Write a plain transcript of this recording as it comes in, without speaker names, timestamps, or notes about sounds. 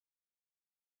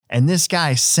And this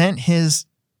guy sent his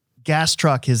gas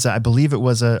truck, I believe it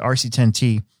was a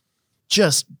RC10T,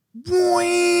 just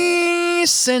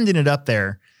sending it up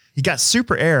there. He got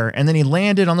super air, and then he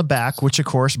landed on the back, which of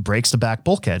course breaks the back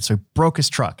bulkhead. So he broke his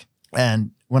truck.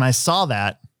 And when I saw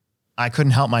that, I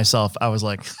couldn't help myself. I was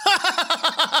like,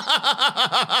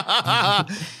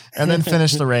 and then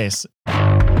finished the race.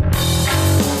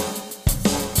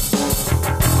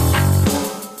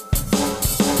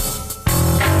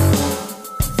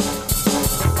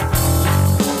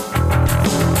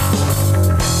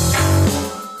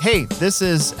 Hey, this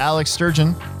is Alex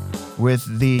Sturgeon with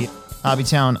the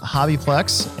Hobbytown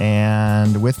Hobbyplex,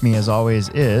 and with me as always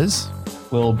is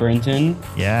Will Brinton.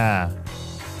 Yeah,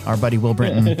 our buddy Will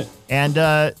Brinton. And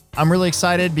I'm really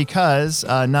excited because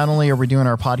not only are we doing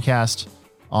our podcast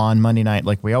on Monday night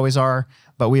like we always are,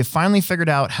 but we have finally figured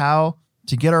out how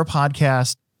to get our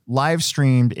podcast live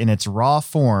streamed in its raw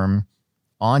form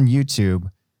on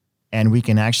YouTube, and we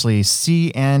can actually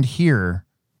see and hear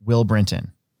Will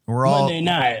Brinton. We're all Monday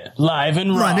night live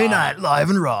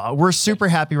and raw. We're super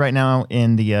happy right now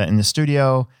in the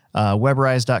studio.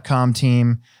 Webrise.com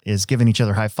team is giving each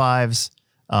other high fives,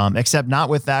 except not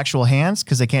with actual hands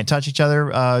because they can't touch each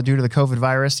other due to the COVID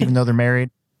virus, even though they're married.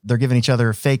 They're giving each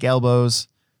other fake elbows.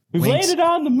 We've winks, landed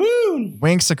on the moon.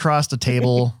 Winks across the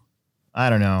table. I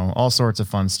don't know. All sorts of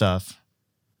fun stuff.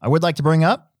 I would like to bring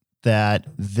up that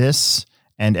this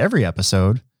and every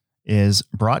episode is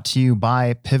brought to you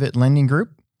by Pivot Lending Group.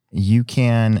 You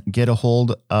can get a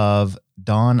hold of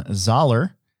Don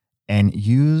Zoller and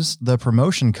use the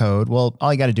promotion code. Well,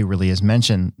 all you got to do really is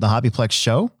mention the Hobbyplex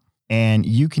show, and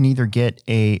you can either get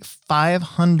a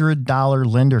 $500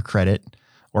 lender credit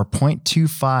or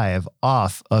 0.25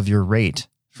 off of your rate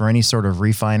for any sort of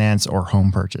refinance or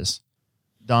home purchase.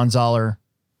 Don Zoller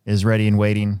is ready and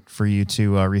waiting for you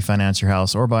to refinance your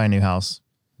house or buy a new house,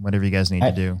 whatever you guys need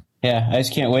to do. Yeah, I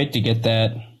just can't wait to get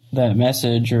that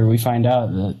message, or we find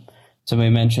out that somebody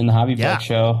mentioned the Hobbyplex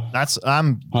show.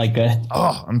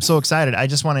 I'm so excited. I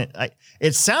just want to,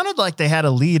 it sounded like they had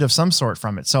a lead of some sort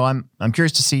from it. So I'm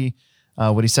curious to see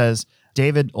what he says.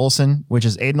 David Olson, which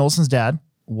is Aiden Olson's dad,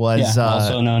 was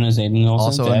also known as Aiden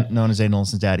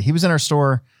Olson's dad. He was in our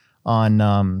store on,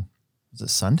 was it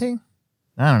Sunday?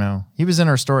 I don't know. He was in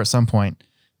our store at some point.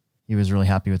 He was really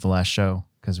happy with the last show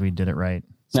because we did it right.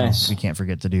 So nice. We can't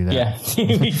forget to do that. Yeah,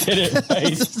 we did it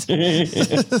right.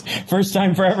 First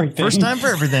time for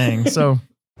everything. So,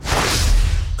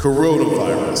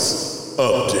 coronavirus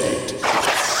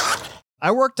update.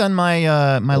 I worked on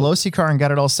my my Losi car and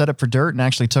got it all set up for dirt, and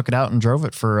actually took it out and drove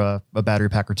it for a battery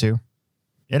pack or two.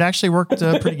 It actually worked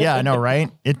pretty. Yeah, I know, right?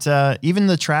 It even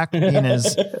the track being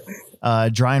as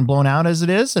dry and blown out as it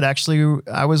is,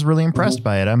 I was really impressed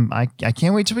by it. I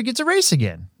can't wait till we get to race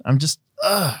again. I'm just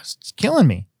it's killing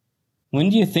me. When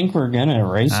do you think we're gonna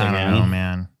race again? I don't know,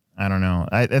 man. I don't know.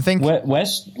 I think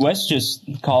Wes just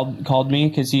called me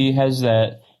because he has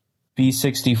that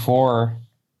B64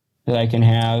 that I can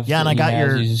have. Yeah, and I got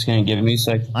he's just gonna give me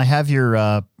a I have your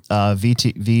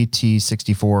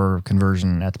VT64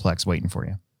 conversion at the Plex waiting for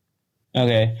you.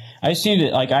 Okay, I just need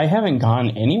to, I haven't gone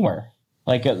anywhere.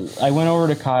 I went over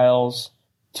to Kyle's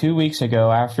 2 weeks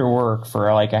ago after work for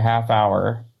a half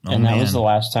hour. And that was the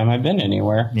last time I've been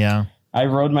anywhere. Yeah.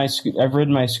 I've ridden my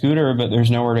scooter, but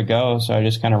there's nowhere to go. So I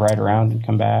just kind of ride around and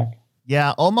come back.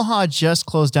 Yeah. Omaha just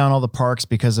closed down all the parks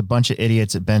because a bunch of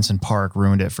idiots at Benson Park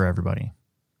ruined it for everybody.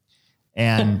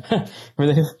 And were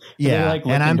they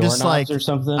and I'm just or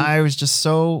something? I was just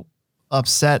so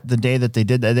upset the day that they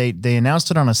did that. They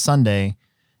announced it on a Sunday,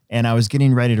 and I was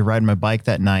getting ready to ride my bike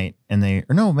that night, and maybe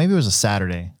it was a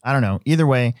Saturday. I don't know. Either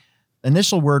way,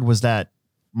 initial word was that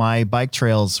my bike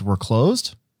trails were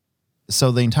closed.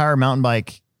 So the entire mountain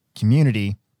bike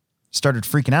community started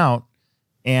freaking out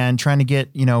and trying to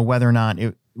get, whether or not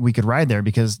we could ride there,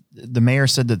 because the mayor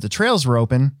said that the trails were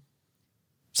open.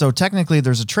 So technically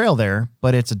there's a trail there,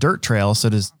 but it's a dirt trail. So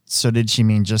did she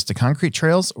mean just the concrete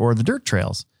trails or the dirt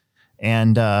trails?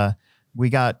 And we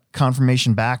got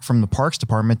confirmation back from the parks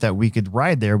department that we could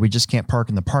ride there. We just can't park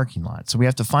in the parking lot. So we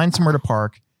have to find somewhere to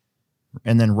park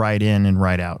and then ride in and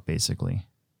ride out, basically.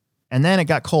 And then it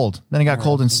got cold. Then it got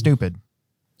cold and stupid.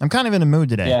 I'm kind of in a mood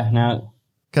today. Yeah, now.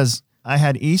 Because I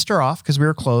had Easter off because we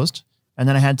were closed. And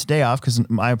then I had today off because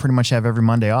I pretty much have every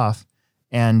Monday off.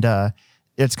 And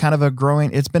it's kind of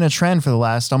it's been a trend for the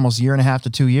last almost year and a half to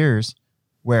 2 years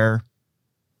where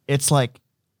it's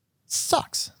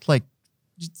sucks.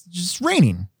 Just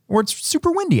raining or it's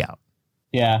super windy out.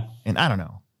 Yeah. And I don't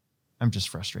know. I'm just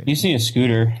frustrated. You see a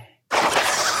scooter.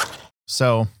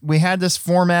 So we had this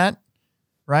format,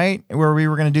 right, where we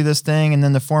were going to do this thing, and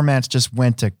then the formats just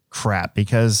went to crap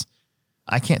because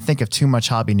I can't think of too much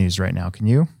hobby news right now. Can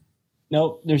you?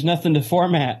 Nope. There's nothing to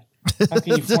format. How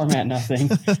can you format nothing?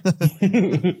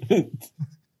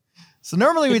 So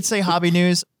normally we'd say hobby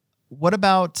news. What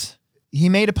about, he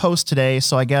made a post today,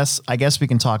 so I guess we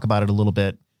can talk about it a little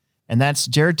bit. And that's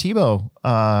Jared Tebow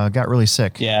got really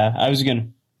sick. Yeah, I was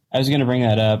gonna bring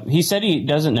that up. He said he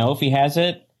doesn't know if he has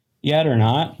it yet or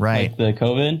not. Right. Like the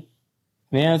COVID.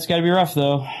 Man, it's got to be rough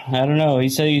though. I don't know. He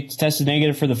said he tested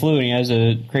negative for the flu and he has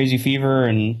a crazy fever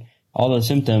and all the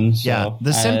symptoms. Yeah, so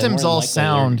the symptoms all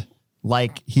sound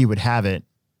like he would have it,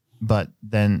 but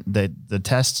then the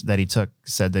test that he took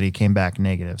said that he came back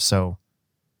negative. So,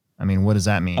 I mean, what does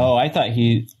that mean? Oh, I thought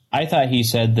he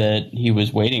said that he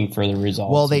was waiting for the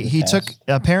results. Well, he took,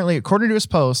 apparently, according to his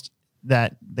post,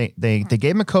 that they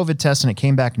gave him a COVID test and it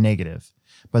came back negative.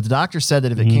 But the doctor said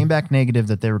that if it came back negative,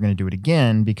 that they were going to do it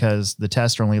again because the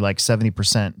tests are only like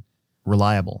 70%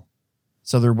 reliable.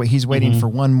 So he's waiting for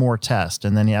one more test.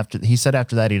 And then he said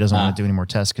after that, he doesn't want to do any more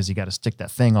tests because you got to stick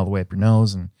that thing all the way up your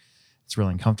nose and it's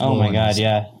really uncomfortable. Oh my God.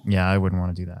 Yeah. Yeah. I wouldn't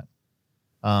want to do that.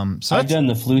 So I've done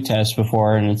the flu test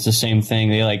before and it's the same thing.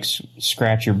 They like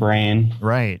scratch your brain.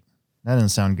 Right. That doesn't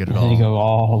sound good at all. They go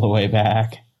all the way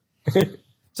back.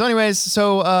 So anyways,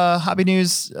 hobby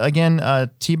news again,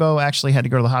 Tebow actually had to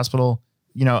go to the hospital.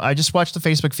 You know, I just watched the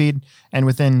Facebook feed and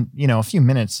within, a few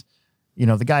minutes,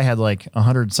 the guy had like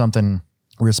 100 something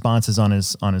responses on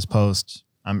his post.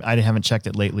 I haven't checked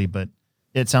it lately, but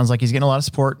it sounds like he's getting a lot of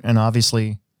support and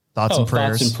obviously thoughts and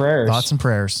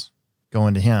prayers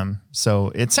going to him.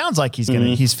 So it sounds like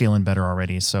he's feeling better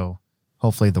already. So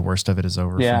hopefully the worst of it is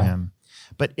over for him.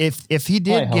 But if he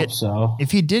did get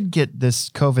this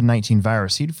COVID-19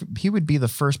 virus, he would be the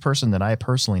first person that I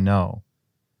personally know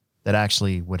that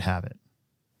actually would have it.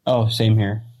 Oh, same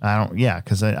here.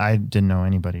 Because I didn't know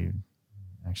anybody who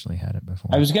actually had it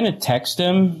before. I was gonna text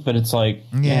him, but it's like,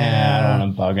 I don't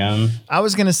want to bug him. I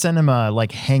was gonna send him a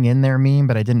hang in there meme,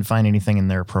 but I didn't find anything in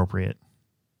there appropriate.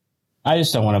 I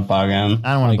just don't want to bug him.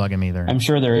 I don't want to bug him either. I'm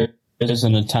sure there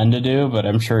isn't a ton to do, but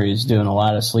I'm sure he's doing a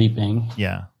lot of sleeping.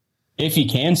 Yeah. If he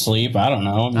can sleep, I don't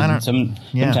know.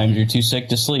 Sometimes you're too sick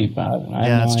to sleep. I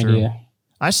have no idea.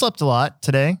 I slept a lot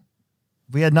today.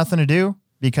 We had nothing to do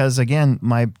because, again,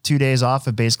 my 2 days off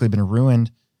have basically been ruined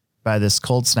by this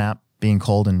cold snap, being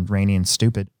cold and rainy and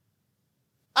stupid.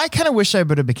 I kind of wish I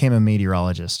would have became a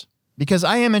meteorologist because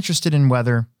I am interested in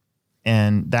weather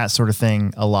and that sort of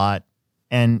thing a lot.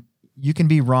 And you can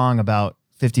be wrong about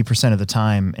 50% of the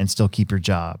time and still keep your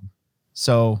job.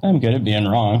 So I'm good at being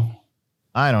wrong.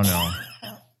 I don't know.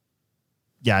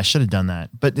 Yeah, I should have done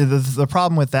that. But the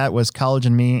problem with that was college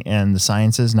and me and the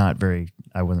sciences,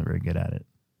 I wasn't very good at it.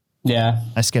 Yeah.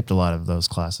 I skipped a lot of those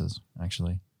classes,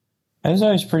 actually. I was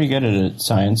always pretty good at it,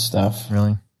 science stuff.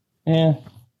 Really? Yeah.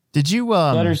 Did you...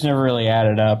 letters never really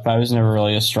added up. I was never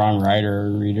really a strong writer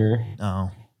or reader.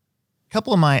 Oh.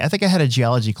 I think I had a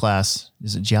geology class.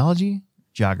 Is it geology?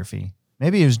 Geography.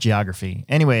 Maybe it was geography.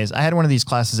 Anyways, I had one of these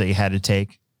classes that you had to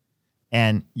take.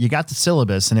 And you got the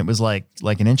syllabus and it was like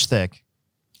an inch thick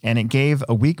and it gave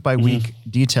a week by week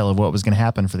detail of what was going to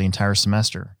happen for the entire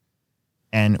semester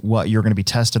and what you're going to be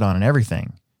tested on and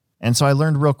everything. And so I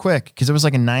learned real quick because it was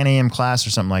like a 9 a.m. class or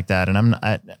something like that. And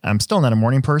I'm still not a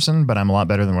morning person, but I'm a lot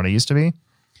better than what I used to be.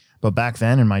 But back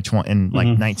then in my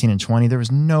 19 and 20, there was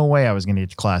no way I was going to get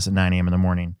to class at 9 a.m. in the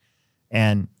morning.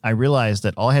 And I realized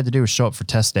that all I had to do was show up for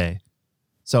test day.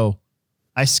 So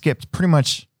I skipped pretty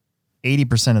much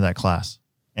 80% of that class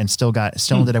and still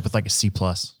ended up with like a C+,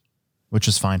 which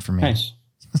was fine for me. Nice.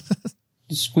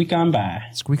 Squeak on by.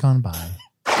 Squeak on by.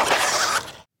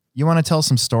 You want to tell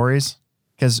some stories?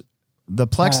 Because the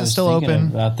Plex is still open.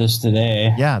 About this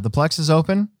today. Yeah, the Plex is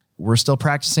open. We're still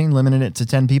practicing, limiting it to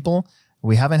 10 people.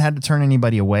 We haven't had to turn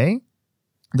anybody away.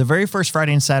 The very first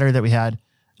Friday and Saturday that we had,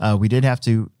 we did have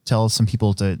to tell some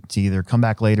people to either come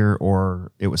back later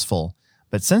or it was full.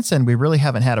 But since then, we really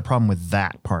haven't had a problem with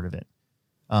that part of it.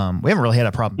 We haven't really had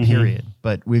a problem, period.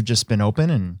 But we've just been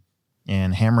open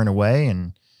and hammering away.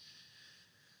 And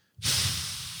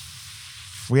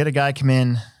we had a guy come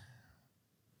in,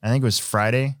 I think it was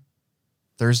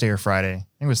Thursday or Friday. I think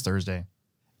it was Thursday.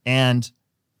 And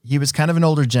he was kind of an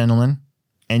older gentleman.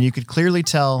 And you could clearly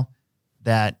tell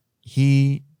that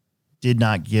he did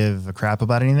not give a crap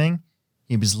about anything.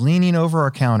 He was leaning over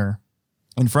our counter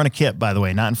in front of Kip, by the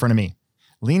way, not in front of me.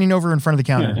 Leaning over in front of the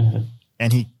counter.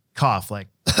 And he coughed like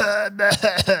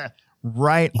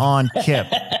right on Kip.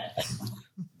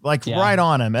 Right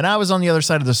on him. And I was on the other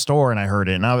side of the store and I heard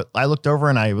it. And I looked over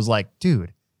and I was like,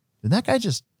 dude, did that guy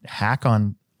just hack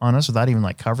on us without even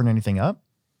like covering anything up?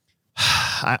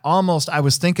 I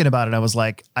was thinking about it. I was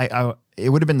like, it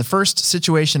would have been the first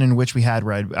situation in which we had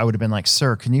where I would have been like,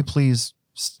 sir, can you please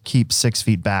keep 6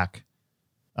 feet back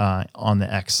on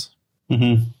the X?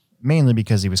 Mm-hmm. Mainly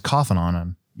because he was coughing on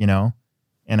him,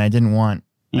 and I didn't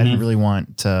really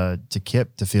want to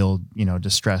Kip to feel,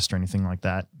 distressed or anything like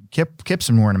that. Kip's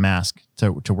been wearing a mask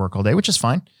to work all day, which is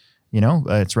fine.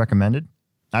 It's recommended.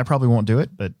 I probably won't do it,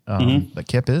 but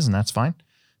Kip is, and that's fine.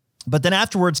 But then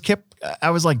afterwards, Kip,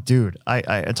 I was like, dude,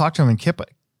 I talked to him, and Kip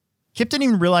didn't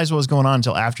even realize what was going on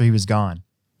until after he was gone.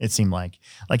 It seemed like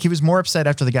he was more upset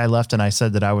after the guy left, and I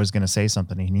said that I was going to say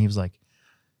something, and he was like,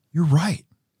 "You're right,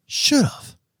 should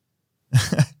have."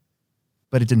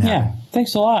 But it didn't happen. Yeah,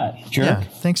 thanks a lot, jerk. Yeah,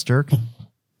 thanks, jerk.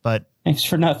 But thanks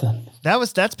for nothing.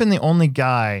 That's been the only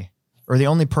guy or the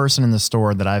only person in the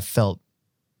store that I've felt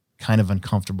kind of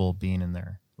uncomfortable being in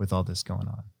there with all this going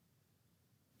on.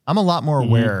 I'm a lot more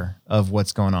aware of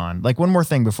what's going on. Like, one more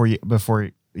thing before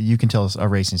you can tell us a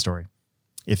racing story,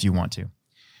 if you want to.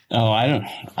 Oh, I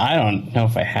don't know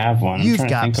if I have one. You've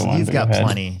got plenty.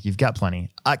 You've got plenty.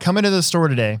 Coming to the store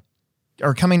today,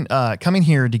 or coming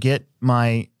here to get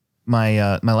my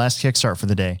last kickstart for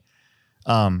the day.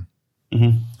 I'm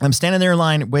standing there in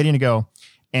line waiting to go,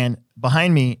 and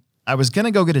behind me, I was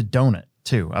gonna go get a donut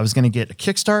too. I was gonna get a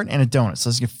kickstart and a donut, so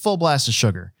let's get full blast of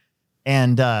sugar.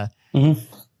 And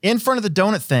in front of the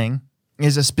donut thing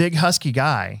is this big husky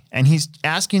guy, and he's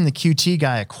asking the QT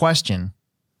guy a question,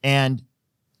 and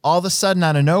all of a sudden,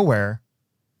 out of nowhere,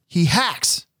 he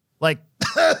hacks, like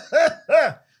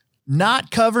not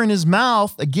covering his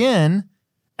mouth again,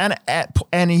 and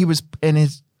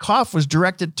his cough was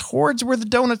directed towards where the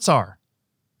donuts are,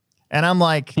 and I'm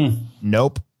like,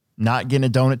 nope, not getting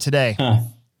a donut today.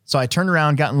 So I turned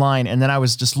around, got in line, and then I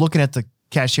was just looking at the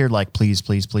cashier like, please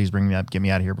bring me up, get me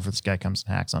out of here before this guy comes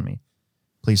and hacks on me.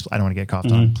 Please, I don't want to get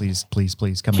coughed on. Please,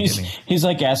 come and get me. He's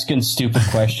like asking stupid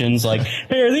questions like,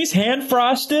 hey, are these hand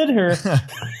frosted? Or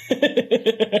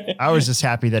I was just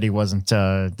happy that he wasn't,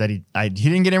 he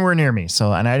didn't get anywhere near me.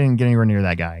 So, and I didn't get anywhere near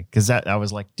that guy. Cause I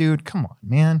was like, dude, come on,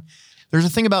 man. There's a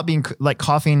thing about being like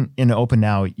coughing in the open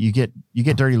now. You get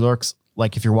dirty looks.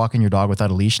 Like if you're walking your dog without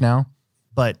a leash now,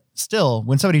 but still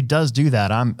when somebody does do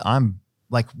that, I'm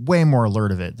like way more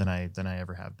alert of it than I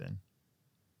ever have been.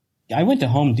 I went to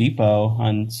Home Depot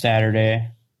on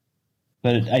Saturday,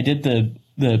 but I did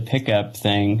the pickup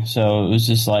thing, so it was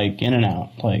just like in and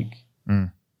out. Like I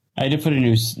had to put a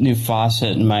new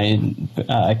faucet in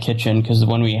my kitchen because the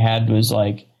one we had was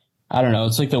like, I don't know,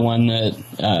 it's like the one that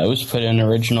was put in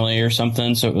originally or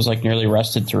something, so it was like nearly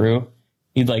rusted through.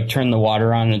 You'd like turn the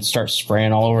water on and it'd start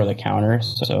spraying all over the counter.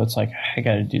 So it's like, I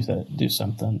got to do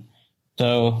something.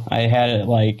 So I had it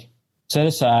like set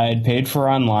aside, paid for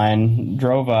online,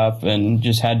 drove up, and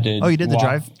just had to. Oh, you did the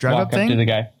drive up thing? To the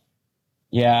guy.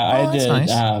 Yeah, I did.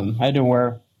 Nice. I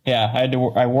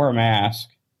wore a mask,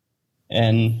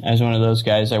 and as one of those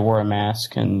guys, I wore a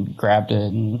mask and grabbed it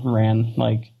and ran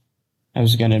like I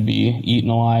was gonna be eaten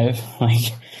alive.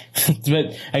 Like,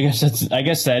 but I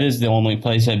guess that is the only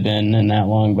place I've been in that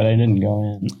long, but I didn't go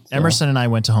in. So. Emerson and I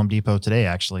went to Home Depot today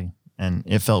actually, and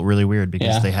it felt really weird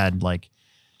because they had like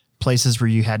places where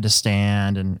you had to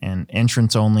stand and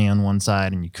entrance only on one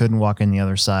side and you couldn't walk in the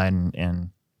other side.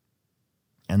 And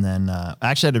then I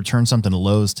actually had to return something to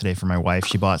Lowe's today for my wife.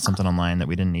 She bought something online that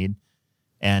we didn't need.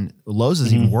 And Lowe's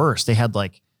is even worse. They had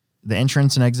like the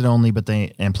entrance and exit only,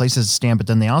 and places to stand, but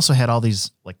then they also had all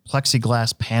these like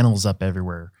plexiglass panels up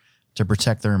everywhere to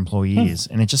protect their employees.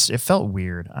 And it felt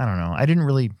weird. I don't know.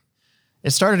 It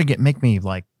started to make me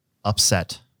like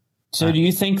upset. So do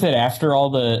you think that after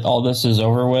all this is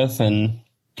over with and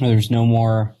there's no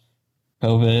more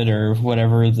COVID or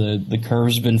whatever, the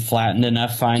curve's been flattened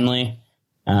enough finally?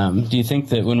 Do you think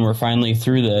that when we're finally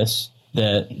through this,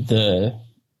 that the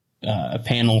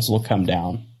panels will come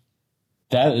down?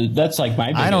 That's like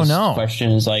my biggest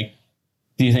question is like,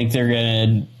 do you think they're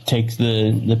going to take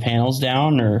the panels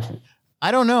down or?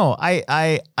 I don't know.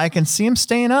 I can see them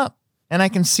staying up. And I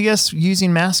can see us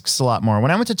using masks a lot more.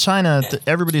 When I went to China,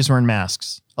 everybody's wearing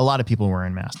masks. A lot of people were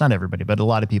wearing masks. Not everybody, but a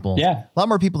lot of people. Yeah. A lot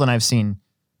more people than I've seen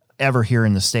ever here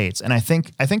in the States. And I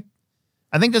think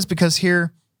that's because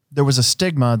here there was a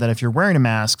stigma that if you're wearing a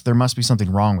mask, there must be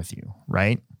something wrong with you,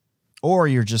 right? Or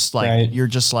you're just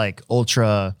like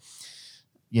ultra,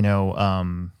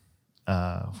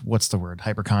 what's the word?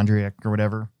 Hypochondriac or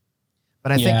whatever.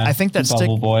 But I think that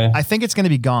I think it's going to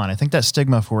be gone. I think that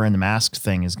stigma for wearing the mask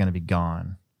thing is going to be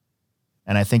gone.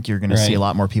 And I think you're going to see a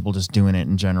lot more people just doing it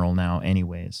in general now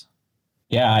anyways.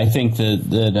 Yeah, I think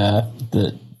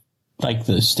that like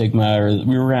the stigma or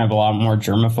we were going to have a lot more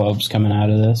germaphobes coming out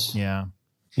of this. Yeah.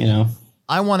 You know.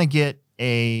 I want to get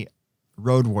a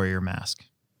road warrior mask.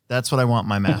 That's what I want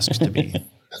my mask to be.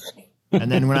 And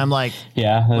then when I'm like,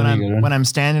 when I'm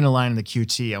standing in line in the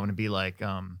QT, I want to be like,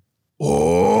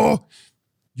 oh,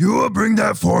 you will bring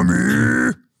that for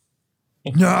me.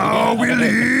 Now we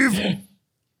leave.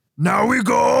 Now we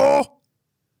go. I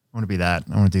want to be that.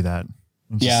 I want to do that.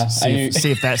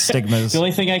 See if that stigma is the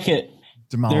only thing I could.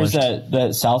 Demolished. There's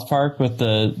that South Park with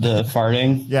the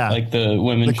farting. Yeah. Like the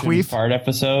women the queef fart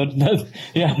episode.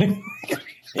 Yeah.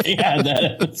 Yeah, that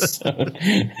episode.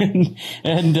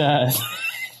 And that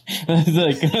was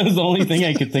the only thing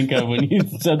I could think of when you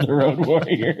said the Road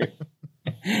Warrior.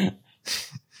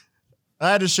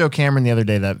 I had to show Cameron the other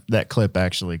day that clip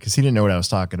actually, because he didn't know what I was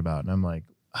talking about. And I'm like,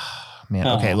 oh, man,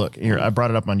 okay, look here. I brought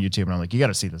it up on YouTube and I'm like, you got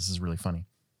to see this. This is really funny.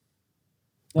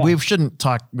 Yeah. We shouldn't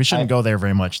go there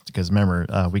very much because remember,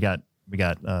 we got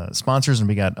sponsors and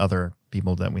we got other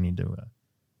people that we need to,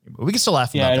 we can still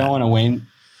laugh about that. I don't want to Wayne.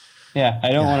 Yeah.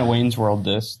 I don't want to Wayne's World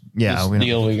this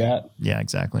deal we got. Yeah,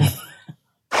 exactly.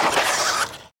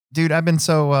 Dude, I've been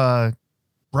so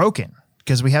broken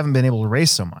because we haven't been able to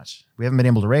race so much. We haven't been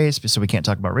able to race, so we can't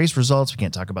talk about race results. We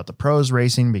can't talk about the pros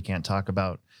racing. We can't talk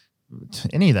about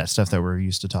any of that stuff that we're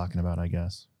used to talking about, I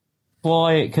guess.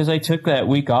 Well, because I took that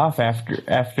week off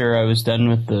after I was done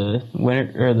with the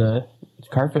winter or the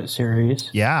carpet series.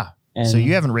 Yeah. And so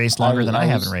you haven't raced longer than I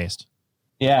haven't raced.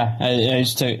 Yeah, I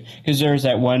just took because there was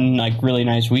that one like really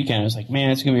nice weekend. I was like,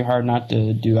 man, it's gonna be hard not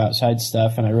to do outside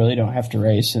stuff, and I really don't have to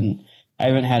race. And I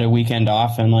haven't had a weekend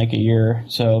off in like a year,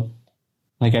 so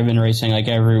like I've been racing like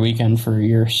every weekend for a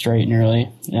year straight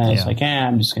nearly. And I was like,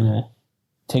 I'm just gonna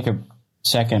take a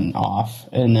second off,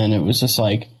 and then it was just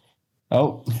like,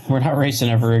 oh, we're not racing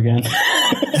ever again.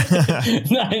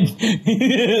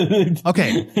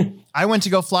 Okay, I went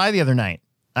to go fly the other night.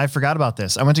 I forgot about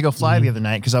this. I went to go fly the other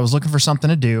night because I was looking for something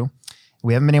to do.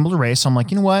 We haven't been able to race. So I'm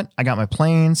like, you know what? I got my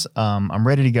planes. I'm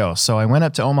ready to go. So I went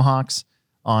up to Omaha's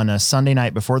on a Sunday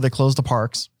night before they closed the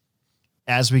parks.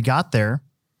 As we got there,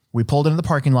 we pulled into the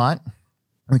parking lot.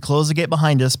 We closed the gate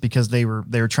behind us because they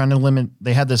were trying to limit.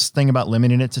 They had this thing about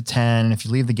limiting it to 10. And if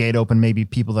you leave the gate open, maybe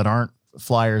people that aren't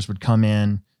flyers would come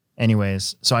in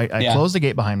anyways. So I closed the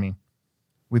gate behind me.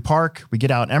 We park, we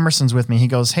get out. Emerson's with me. He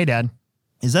goes, hey, Dad,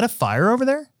 is that a fire over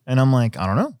there? And I'm like, I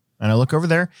don't know. And I look over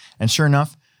there and sure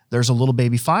enough, there's a little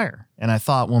baby fire. And I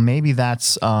thought, well, maybe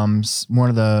that's one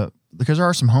of the, because there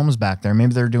are some homes back there.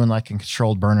 Maybe they're doing like a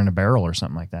controlled burn in a barrel or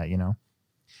something like that, you know?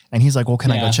 And he's like, well,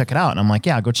 can I go check it out? And I'm like,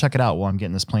 yeah, go check it out while I'm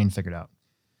getting this plane figured out.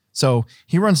 So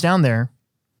he runs down there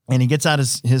and he gets out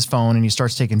his phone and he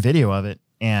starts taking video of it.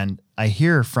 And I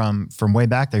hear from way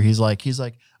back there, he's like,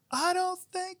 I don't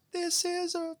think this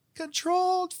is a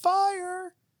controlled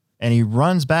fire. And he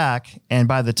runs back. And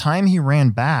by the time he ran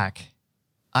back,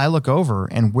 I look over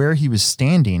and where he was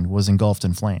standing was engulfed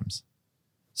in flames.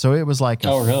 So it was like a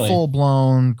full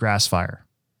blown grass fire.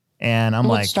 And I'm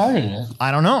like, what started it?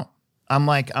 I don't know. I'm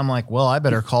like, well, I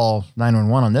better call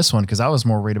 911 on this one because I was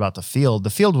more worried about the field. The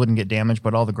field wouldn't get damaged,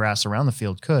 but all the grass around the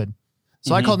field could.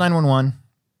 So I called 911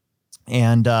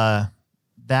 and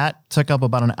that took up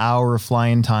about an hour of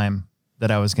flying time that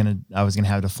I was gonna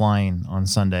have to flying on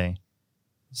Sunday.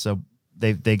 So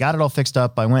they got it all fixed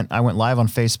up. I went live on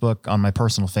Facebook, on my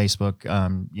personal Facebook,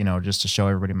 just to show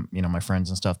everybody, my friends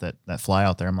and stuff that fly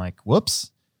out there. I'm like,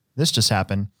 whoops, this just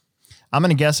happened. I'm going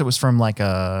to guess it was from like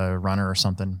a runner or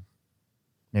something.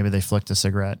 Maybe they flicked a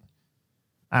cigarette.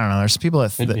 I don't know. There's people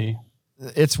that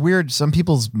it's weird. Some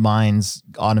people's minds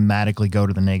automatically go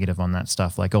to the negative on that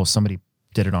stuff. Like, oh, somebody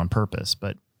did it on purpose,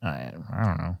 but I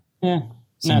don't know. Yeah.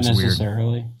 Seems not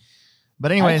necessarily. Weird.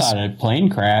 But anyways, I thought a plane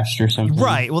crashed or something.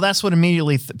 Right. Well, that's what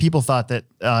immediately people thought that,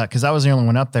 because I was the only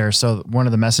one up there. So one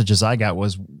of the messages I got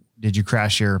was, did you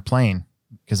crash your plane?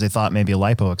 Because they thought maybe a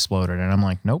lipo exploded. And I'm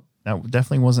like, nope, that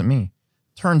definitely wasn't me.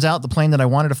 Turns out the plane that I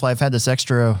wanted to fly, I've had this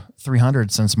extra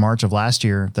 300 since March of last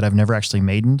year that I've never actually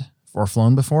maidened or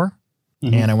flown before.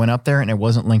 Mm-hmm. And I went up there and it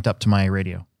wasn't linked up to my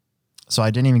radio. So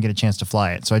I didn't even get a chance to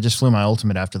fly it. So I just flew my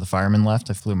Ultimate after the firemen left.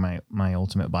 I flew my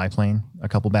Ultimate biplane, a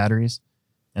couple batteries.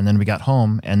 And then we got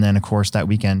home. And then, of course, that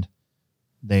weekend,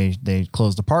 they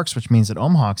closed the parks, which means that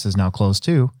Omaha's is now closed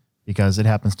too, because it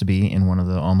happens to be in one of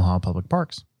the Omaha public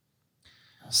parks.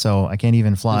 So I can't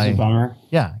even fly. That's a bummer.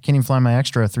 Yeah, I can't even fly my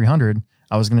extra 300.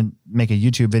 I was going to make a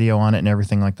YouTube video on it and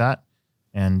everything like that.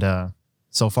 And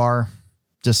so far,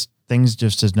 things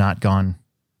just has not gone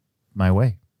my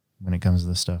way when it comes to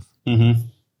this stuff. Mm-hmm.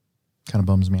 Kind of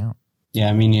bums me out.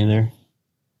 Yeah, me neither.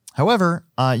 However,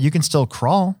 you can still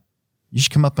crawl. You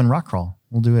should come up and rock crawl.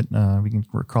 We'll do it. We can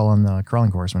crawl on the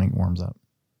crawling course when it warms up.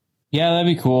 Yeah, that'd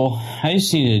be cool. I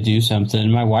just need to do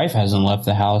something. My wife hasn't left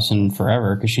the house in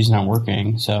forever because she's not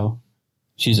working. So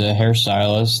she's a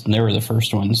hairstylist, and they were the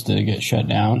first ones to get shut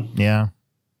down. Yeah.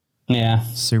 Yeah.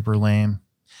 Super lame.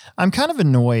 I'm kind of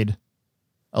annoyed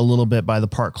a little bit by the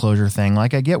park closure thing.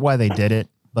 Like, I get why they did it,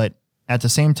 but at the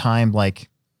same time, like,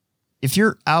 if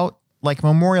you're out, like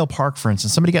Memorial Park, for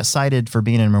instance, somebody got cited for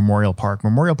being in Memorial Park.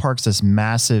 Memorial Park's this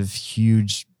massive,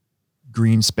 huge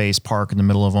green space park in the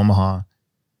middle of Omaha.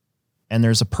 And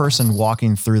there's a person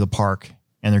walking through the park,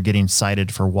 and they're getting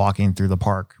cited for walking through the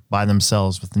park by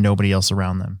themselves with nobody else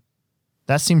around them.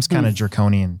 That seems kind of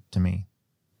draconian to me.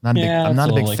 I'm not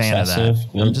a big fan of that.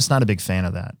 I'm just not a big fan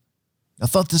of that. I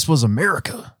thought this was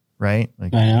America, right?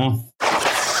 Like, I know.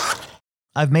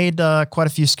 I've made quite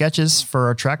a few sketches for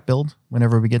our track build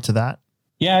whenever we get to that.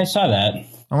 Yeah, I saw that.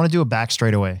 I want to do a back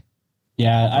straightaway.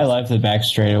 Yeah, I like the back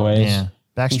straightaways. Yeah,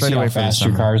 back straightaway for the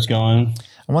summer. Your car's going.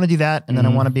 I want to do that, and then I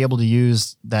want to be able to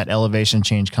use that elevation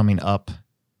change coming up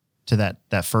to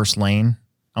that first lane.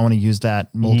 I want to use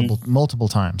that multiple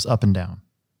times, up and down.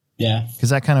 Yeah,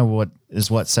 because that kind of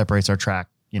what separates our track,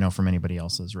 from anybody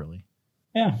else's, really.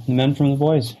 Yeah, the men from the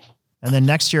boys. And then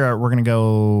next year we're going to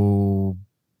go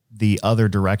the other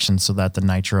direction so that the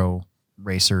nitro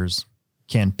racers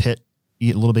can pit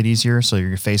a little bit easier, so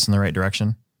you're facing the right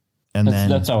direction. And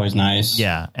that's always nice.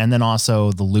 Yeah, and then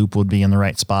also the loop would be in the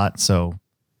right spot. So,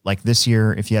 like this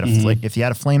year, if you had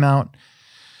a flame out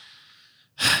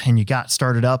and you got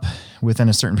started up within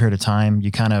a certain period of time,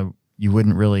 it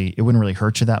wouldn't really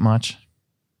hurt you that much,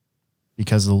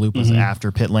 because the loop was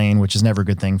after pit lane, which is never a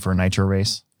good thing for a nitro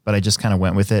race. But I just kind of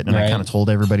went with it, and I kind of told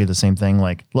everybody the same thing.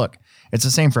 Like, look, it's the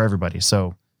same for everybody.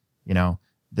 So,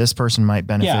 this person might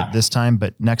benefit this time,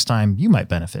 but next time you might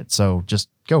benefit. So just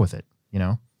go with it,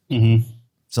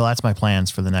 So that's my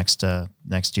plans for the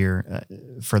next year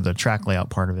for the track layout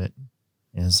part of it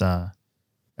is at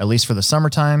least for the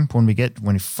summertime, when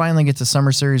we finally get to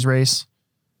Summer Series race,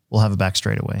 we'll have a back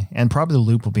straightaway, and probably the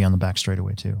loop will be on the back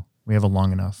straightaway too. We have a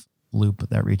long enough loop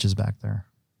that reaches back there.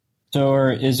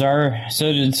 So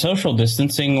did social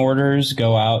distancing orders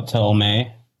go out till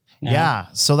May? No. Yeah.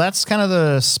 So that's kind of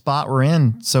the spot we're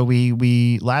in. So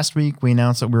we last week we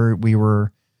announced that we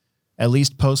were at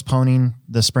least postponing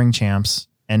the spring champs.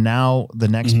 And now the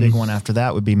next big one after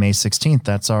that would be May 16th.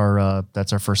 That's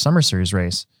our first Summer Series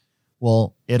race.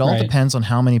 Well, it all depends on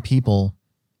how many people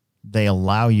they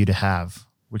allow you to have,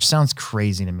 which sounds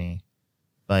crazy to me,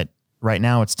 but right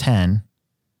now it's 10.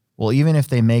 Well, even if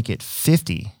they make it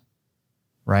 50,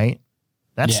 right?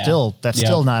 That's still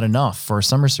not enough for a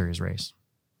Summer Series race.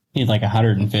 Need like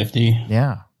 150.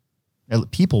 Yeah.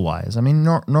 People wise. I mean,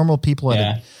 normal people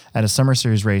at a Summer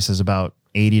Series race is about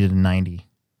 80 to 90,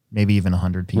 maybe even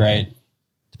 100 people. Right.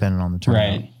 Depending on the turnout.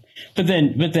 Right. But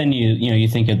then you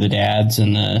think of the dads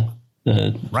and the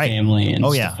family and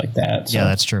stuff like that. So, yeah,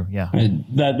 that's true. Yeah.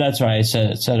 That's why I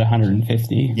said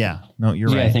 150. Yeah. No, you're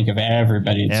right. I think of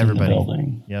everybody that's in the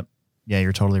building. Yep. Yeah,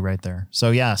 you're totally right there.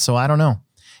 So I don't know.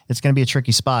 It's going to be a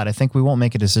tricky spot. I think we won't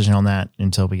make a decision on that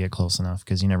until we get close enough,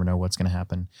 because you never know what's going to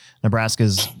happen.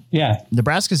 Nebraska's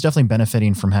definitely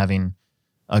benefiting from having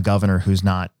a governor who's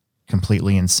not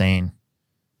completely insane,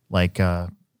 like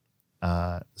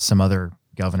some other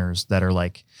governors that are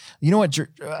like, what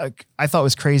I thought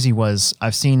was crazy was I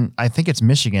think it's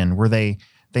Michigan, where they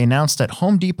announced that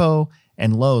Home Depot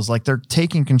and Lowe's, like, they're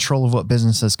taking control of what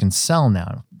businesses can sell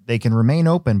now. They can remain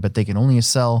open, but they can only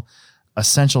sell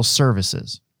essential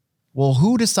services. Well,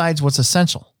 who decides what's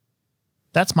essential?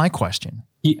 That's my question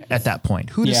at that point.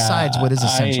 Who decides what is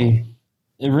essential?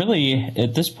 Really,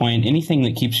 at this point, anything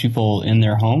that keeps people in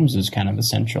their homes is kind of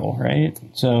essential, right?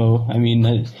 So, I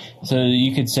mean, so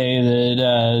you could say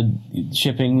that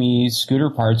shipping me scooter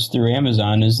parts through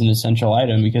Amazon is an essential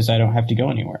item because I don't have to go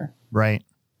anywhere. Right.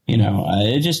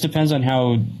 It just depends on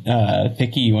how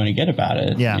picky you want to get about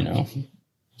it. Yeah.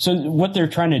 So what they're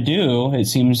trying to do, it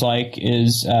seems like,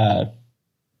 is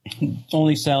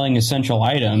only selling essential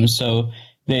items. So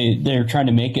they're trying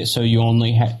to make it so you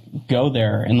only go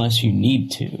there unless you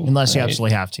need to. Unless you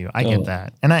absolutely have to. I get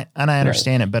that. And I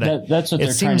understand it, but that's what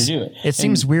they're trying to do. It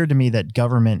seems weird to me that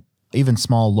government, even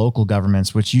small local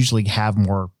governments, which usually have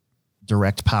more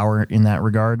direct power in that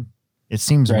regard, it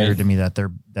seems weird to me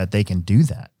that they can do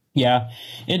that. Yeah,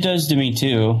 it does to me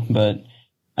too. But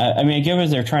I mean, I get what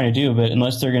they're trying to do, but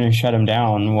unless they're going to shut them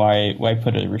down, why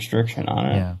put a restriction on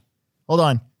it? Yeah.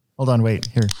 Hold on, wait,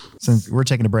 here. Since we're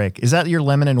taking a break. Is that your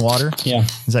lemon and water? Yeah.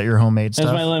 Is that your homemade stuff?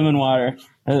 That's my lemon water.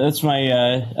 That's my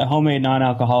a homemade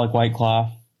non-alcoholic White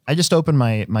Claw. I just opened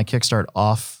my Kickstart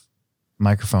off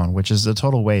microphone, which is a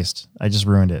total waste. I just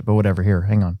ruined it, but whatever. Here,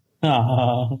 hang on.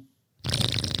 Oh.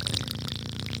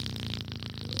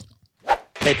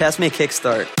 Hey, pass me a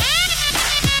Kickstart.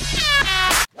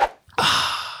 There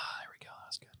we go.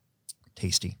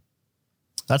 Tasty.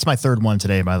 That's my third one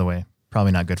today, by the way.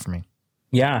 Probably not good for me.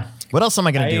 Yeah. What else am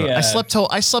I going to do? I slept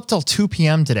till 2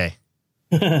 p.m. today.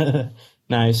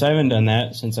 Nice. I haven't done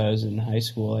that since I was in high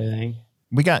school, I think.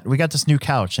 We got this new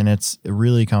couch, and it's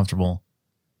really comfortable,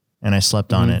 and I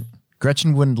slept on it.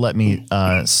 Gretchen wouldn't let me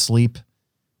sleep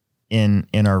in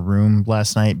our room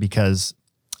last night because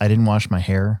I didn't wash my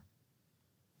hair,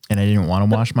 and I didn't want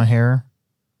to wash my hair,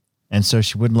 and so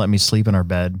she wouldn't let me sleep in our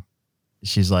bed.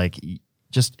 She's like,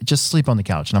 just sleep on the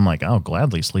couch, and I'm like, I'll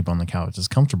gladly sleep on the couch. It's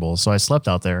comfortable. So I slept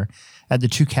out there. I had the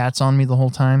 2 cats on me the whole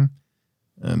time.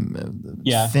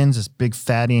 Finn's this big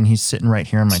fatty, and he's sitting right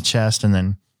here on my chest, and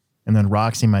then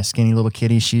Roxy, my skinny little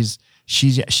kitty,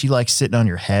 she likes sitting on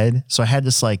your head. So I had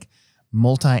this like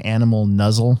multi-animal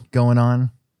nuzzle going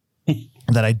on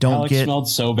that I don't Alex get. Smelled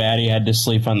so bad he had to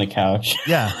sleep on the couch.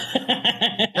 Yeah,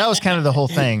 that was kind of the whole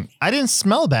thing. I didn't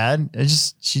smell bad.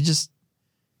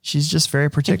 She's just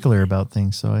very particular about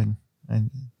things. So I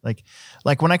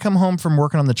like when I come home from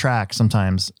working on the track.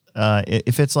 Sometimes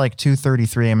if it's like 2:30,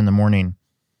 3 a.m. in the morning,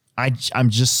 I'm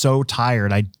just so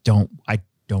tired. I don't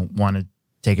want to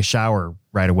take a shower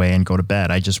right away and go to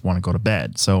bed. I just want to go to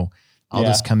bed. So I'll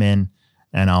just come in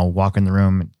and I'll walk in the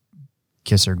room and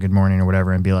kiss her good morning or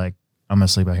whatever and be like, I'm going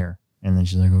to sleep out here. And then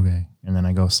she's like, okay. And then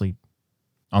I go sleep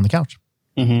on the couch.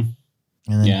 Mm-hmm.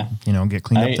 And then, get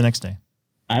cleaned up the next day.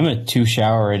 I'm a 2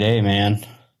 shower a day, man.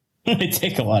 I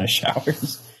take a lot of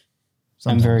showers. Sometimes.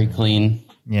 I'm very clean.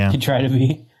 Yeah. I try to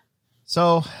be.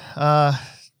 So,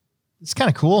 it's kind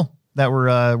of cool that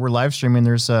we're live streaming.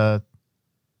 There's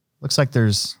looks like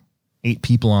there's 8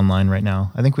 people online right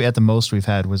now. I think at the most we've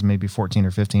had was maybe 14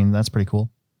 or 15. That's pretty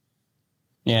cool.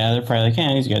 Yeah, they're probably like,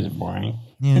 these guys are boring.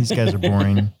 Yeah, these guys are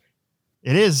boring.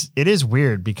 It is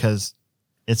weird because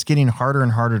it's getting harder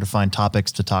and harder to find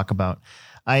topics to talk about.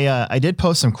 I did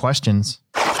post some questions.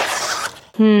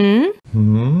 Oh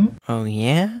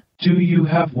yeah? Do you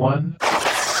have one?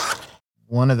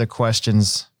 One of the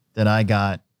questions that I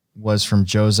got was from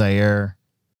Joe Zaire.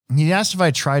 He asked if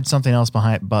I tried something else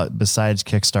besides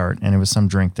Kickstart, and it was some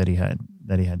drink that he had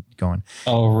going.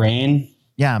 Oh, Rain?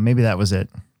 Yeah, maybe that was it.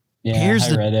 Yeah,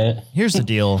 I read it. Here's the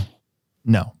deal.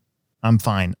 No, I'm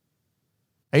fine.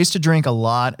 I used to drink a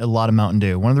lot of Mountain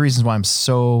Dew. One of the reasons why I'm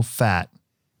so fat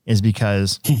is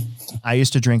because I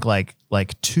used to drink like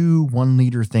 2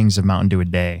 1-liter things of Mountain Dew a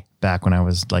day back when I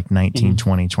was like 19,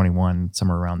 20, 21,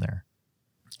 somewhere around there.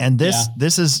 And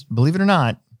this is, believe it or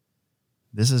not,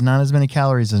 this is not as many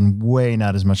calories and way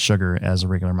not as much sugar as a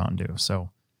regular Mountain Dew. So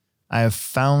I have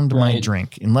found my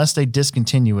drink. Unless they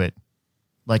discontinue it,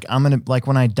 like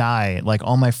when I die, like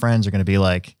all my friends are going to be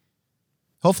like,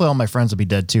 hopefully all my friends will be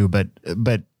dead too, but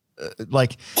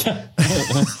like,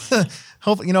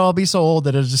 hopefully, I'll be so old that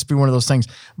it'll just be one of those things.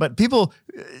 But people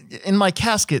in my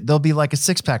casket, there'll be like a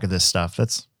 6-pack of this stuff.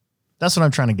 That's what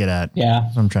I'm trying to get at. Yeah.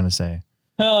 That's what I'm trying to say.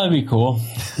 Well, that'd be cool.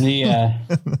 So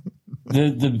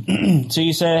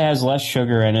you said it has less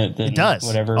sugar in it than it does.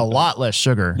 Whatever. A lot less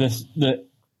sugar.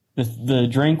 The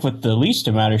drink with the least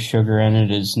amount of sugar in it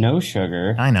is no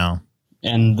sugar. I know.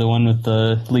 And the one with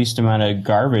the least amount of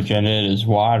garbage in it is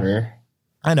water.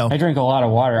 I know. I drink a lot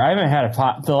of water. I haven't had a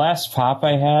pop. The last pop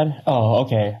I had. Oh,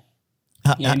 okay.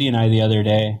 Andy and I the other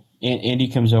day. Andy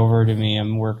comes over to me.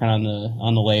 I'm working on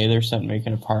the lathe or something,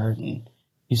 making a part, and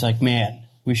he's like, "Man,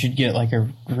 we should get like a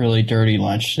really dirty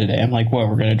lunch today." I'm like, "What?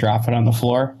 We're gonna drop it on the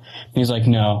floor?" And he's like,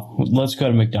 "No, let's go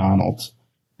to McDonald's."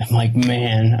 I'm like,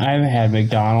 "Man, I haven't had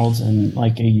McDonald's in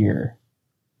like a year."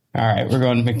 All right, we're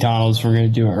going to McDonald's. We're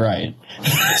going to do it right.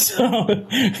 So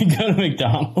we go to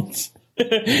McDonald's,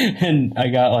 and I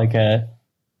got like a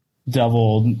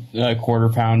double quarter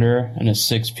pounder and a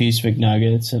 6-piece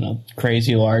McNuggets and a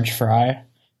crazy large fry.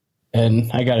 And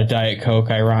I got a Diet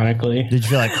Coke, ironically. Did you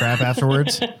feel like crap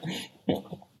afterwards?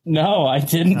 No, I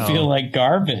didn't feel like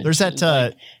garbage. There's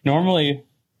that normally.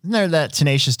 Isn't there that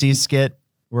Tenacious D skit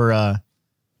where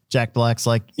Jack Black's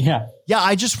like, yeah,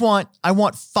 I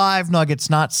want 5 nuggets,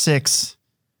 not 6.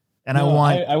 And I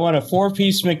want a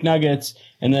 4-piece McNuggets,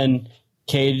 and then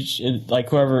Cage, like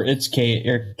whoever, it's K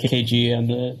or KG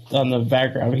on the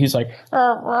background. He's like, we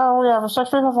have a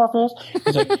 6-piece.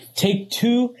 He's like, take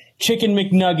 2 chicken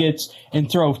McNuggets and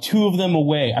throw 2 of them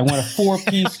away. I want a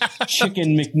 4-piece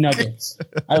chicken McNuggets.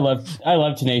 I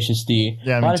love Tenacious D.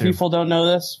 Yeah, a lot of people don't know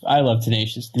this. I love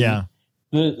Tenacious D. Yeah.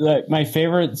 My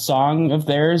favorite song of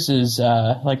theirs is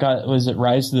was it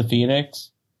Rise to the Phoenix?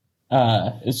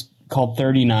 It's called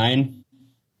 39.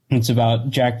 It's about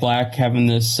Jack Black having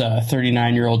this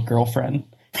 39-year-old girlfriend.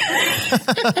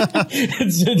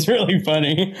 It's really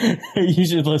funny. You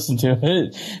should listen to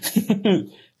it.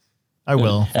 I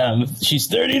will. She's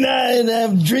 39.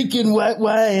 I'm drinking white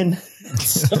wine.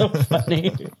 It's so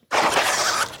funny.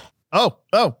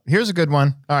 Oh, here's a good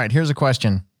one. All right, here's a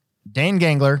question. Dane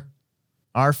Gangler,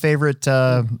 our favorite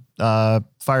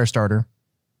fire starter.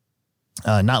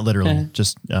 Not literally,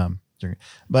 just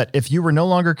but if you were no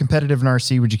longer competitive in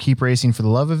RC, would you keep racing for the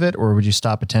love of it, or would you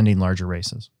stop attending larger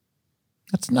races?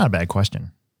 That's not a bad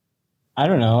question. I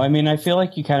don't know. I mean, I feel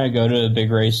like you kind of go to a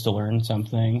big race to learn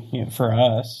something. You know, for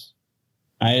us,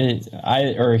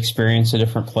 or experience a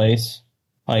different place.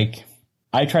 Like,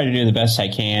 I try to do the best I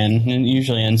can, and it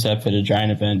usually ends up at a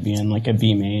giant event being like a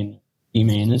B main. B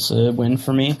main is a win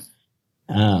for me.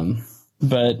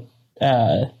 But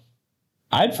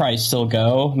I'd probably still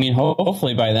go. I mean,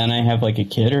 hopefully by then I have like a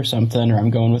kid or something, or I'm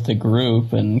going with a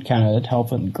group and kind of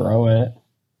helping grow it.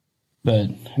 But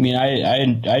I mean,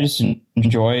 I just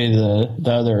enjoy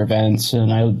the other events,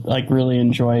 and I like really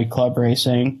enjoy club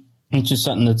racing. It's just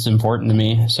something that's important to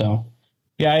me. So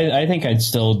yeah, I think I'd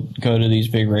still go to these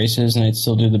big races, and I'd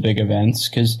still do the big events.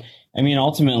 Cause I mean,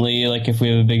 ultimately, like if we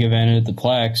have a big event at the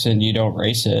Plex and you don't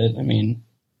race it, I mean,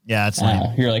 yeah, it's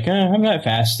you're like, I'm not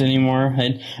fast anymore.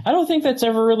 And I don't think that's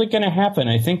ever really going to happen.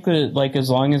 I think that like, as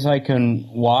long as I can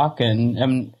walk and I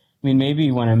mean,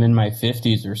 maybe when I'm in my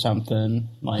 50s or something,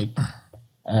 like,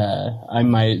 I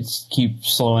might keep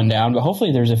slowing down, but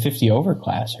hopefully there's a 50 over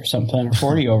class or something, or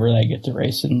 40 over that I get to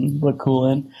race and look cool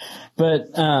in. But,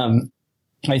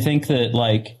 I think that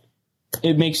like,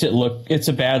 it makes it look, it's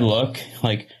a bad look.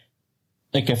 Like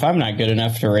if I'm not good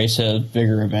enough to race a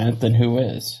bigger event, then who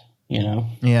is, you know?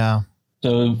 Yeah.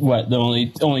 So what, the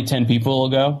only 10 people will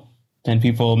go? 10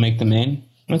 people will make the main?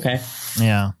 Okay.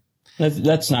 Yeah.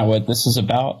 That's not what this is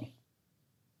about.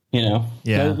 You know,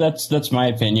 yeah, that's my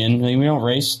opinion. I mean, we don't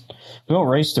race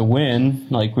to win.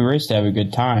 Like, we race to have a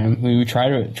good time. We try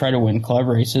to win club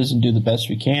races and do the best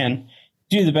we can.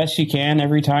 Do the best you can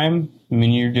every time. I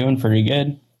mean, you're doing pretty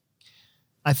good.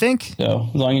 I think so.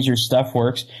 As long as your stuff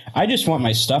works, I just want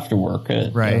my stuff to work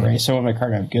at a race. I want my car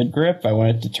to have good grip. I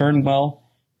want it to turn well,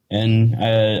 and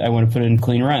I want to put in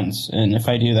clean runs. And if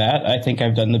I do that, I think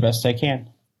I've done the best I can.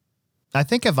 I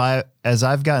think as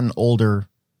I've gotten older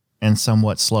and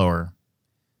somewhat slower,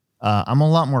 I'm a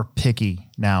lot more picky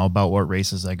now about what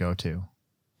races I go to.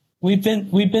 We've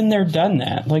been there, done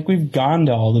that. Like, we've gone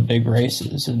to all the big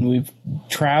races and we've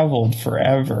traveled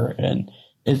forever. And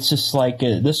it's just like,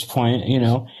 at this point, you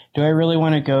know, do I really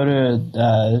want to go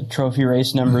to trophy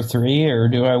race number 3, or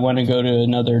do I want to go to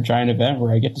another giant event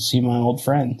where I get to see my old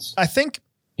friends? I think,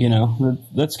 you know,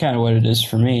 that's kind of what it is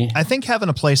for me. I think having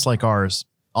a place like ours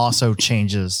also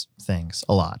changes things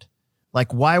a lot.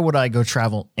 Like, why would I go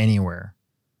travel anywhere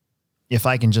if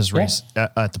I can just race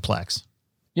at the Plex?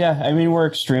 Yeah, I mean, we're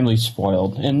extremely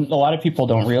spoiled, and a lot of people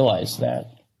don't realize that.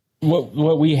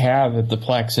 What we have at the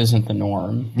Plex isn't the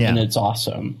norm, and it's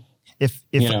awesome.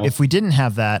 If we didn't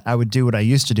have that, I would do what I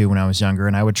used to do when I was younger,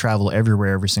 and I would travel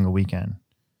everywhere every single weekend.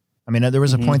 I mean, there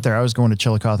was a point there I was going to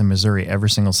Chillicothe, Missouri every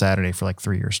single Saturday for like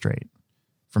 3 years straight,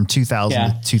 from 2000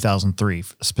 to 2003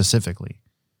 specifically.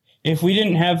 If we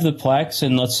didn't have the Plex,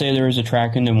 and let's say there was a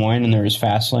track in Des Moines and there was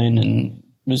Fastlane in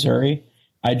Missouri,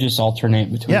 I'd just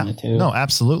alternate between the two. No,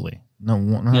 absolutely. No,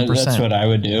 100%. That's what I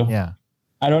would do. Yeah.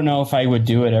 I don't know if I would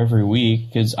do it every week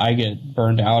because I get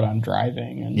burned out on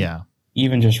driving. And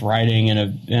even just riding in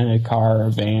a car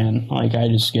or van, like, I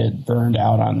just get burned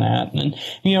out on that. And,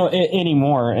 you know,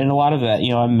 anymore. And a lot of that, you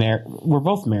know, we're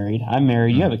both married. I'm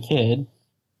married. You have a kid.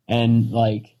 And,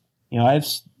 like, you know, I have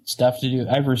stuff to do.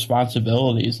 I have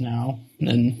responsibilities now,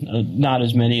 and not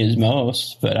as many as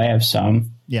most, but I have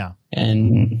some. Yeah.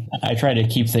 And I try to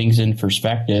keep things in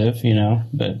perspective, you know,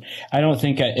 but I don't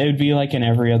think it would be like an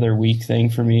every other week thing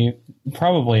for me.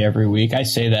 Probably every week. I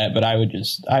say that, but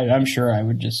I'm sure I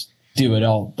would just do it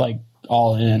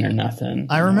all in or nothing.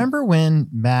 I remember when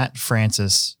Matt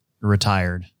Francis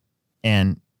retired,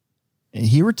 and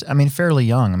he fairly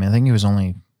young. I mean, I think he was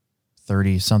only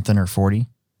 30 something or 40,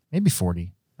 maybe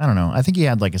 40. I don't know. I think he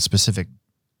had like a specific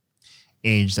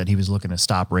age that he was looking to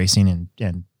stop racing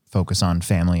and focus on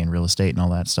family and real estate and all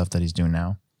that stuff that he's doing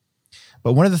now.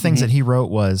 But one of the things that he wrote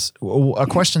was a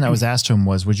question that was asked to him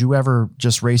was, would you ever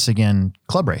just race again,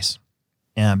 club race?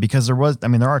 And because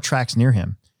there are tracks near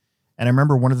him. And I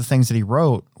remember one of the things that he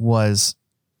wrote was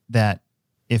that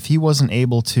if he wasn't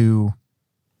able to,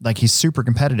 like, he's super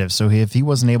competitive. So if he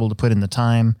wasn't able to put in the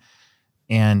time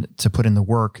and to put in the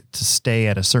work to stay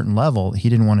at a certain level, he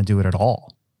didn't want to do it at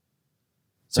all.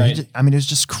 So, it was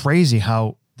just crazy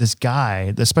how this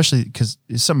guy, especially because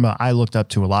it's something I looked up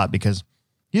to a lot, because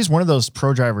he's one of those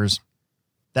pro drivers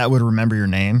that would remember your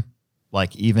name.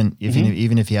 Like, even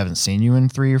if he haven't seen you in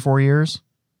 3 or 4 years,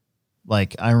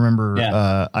 Like I remember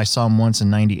I saw him once in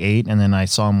 98 and then I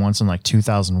saw him once in like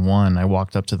 2001. I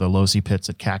walked up to the Losi pits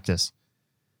at Cactus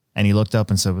and he looked up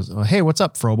and said, "Hey, what's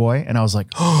up, Fro Boy?" And I was like,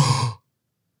 oh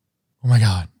my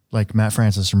God. Like Matt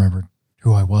Francis remembered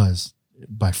who I was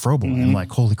by Fro Boy. I'm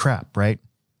like, holy crap. Right.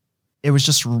 It was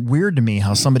just weird to me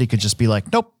how somebody could just be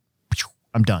like, nope,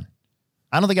 I'm done.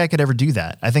 I don't think I could ever do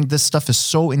that. I think this stuff is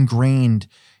so ingrained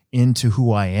into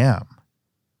who I am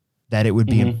that it would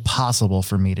be impossible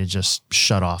for me to just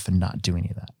shut off and not do any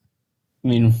of that. I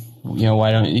mean,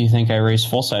 why don't you think I race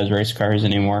full-size race cars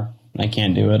anymore? I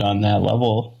can't do it on that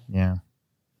level. Yeah.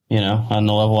 On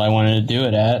the level I wanted to do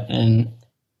it at, and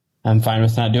I'm fine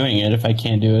with not doing it if I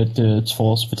can't do it to its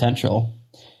fullest potential.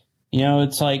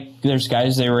 It's like there's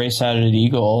guys they race out at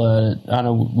Eagle on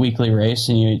a weekly race,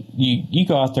 and you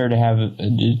go out there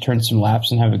to turn some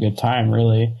laps and have a good time,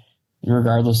 really,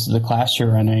 regardless of the class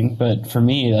you're running. But for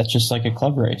me, that's just like a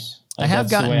club race. I have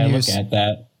gotten the way used. I look at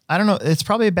that. I don't know. It's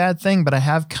probably a bad thing, but I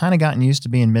have kind of gotten used to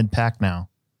being mid-pack now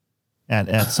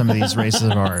at some of these races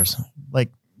of ours.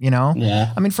 Like,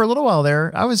 Yeah. I mean, for a little while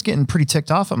there, I was getting pretty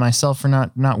ticked off at myself for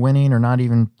not winning or not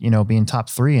even, being top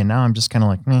 3. And now I'm just kind of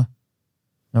like, meh.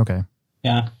 Okay.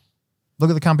 Yeah. Look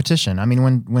at the competition. I mean,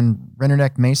 when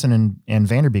Rennerneck, Mason, and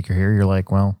Vanderbeek are here, you're like,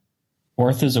 well,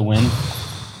 4th is a win.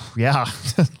 Yeah.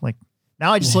 Like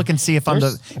now I just look and see if I'm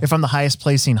the highest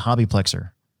placing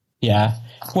hobbyplexer. Yeah.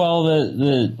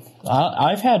 Well,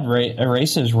 I've had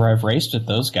races where I've raced with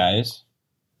those guys.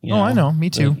 I know. Me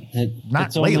too.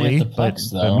 Not lately, but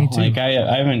me too. Like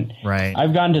I haven't. Right.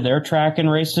 I've gone to their track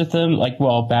and raced with them. Like,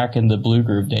 back in the Blue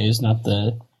Groove days, not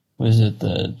the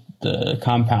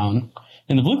compound.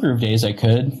 In the Blue Groove days, I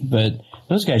could, but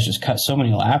those guys just cut so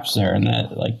many laps there, and that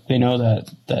they know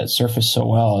that surface so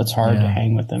well. It's hard to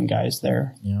hang with them guys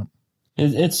there. Yeah.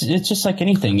 It's just like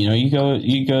anything, you go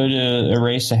to a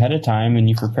race ahead of time and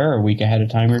you prepare a week ahead of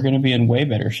time. You're going to be in way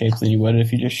better shape than you would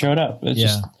if you just showed up.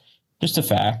 It's just a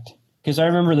fact. Because I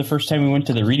remember the first time we went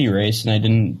to the Reedy race and I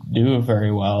didn't do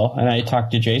very well, and I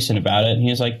talked to Jason about it, and he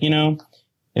was like,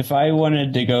 if I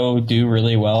wanted to go do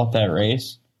really well at that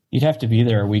race, you'd have to be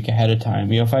there a week ahead of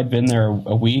time. If I'd been there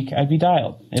a week, I'd be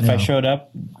dialed. If I showed up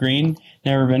green,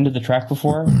 never been to the track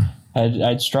before,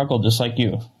 I'd struggle just like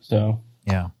you. So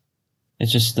yeah.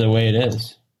 It's just the way it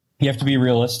is. You have to be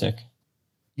realistic.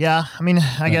 Yeah. I mean,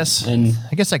 I guess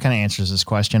that kind of answers this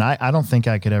question. I don't think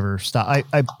I could ever stop.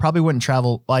 I probably wouldn't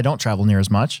travel. Well, I don't travel near as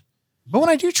much, but when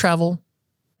I do travel,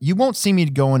 you won't see me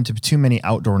go into too many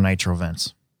outdoor nitro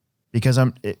events because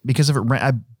I've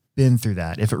been through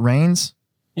that. If it rains,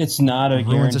 it's not a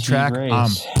ruins a track.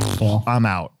 Race. I'm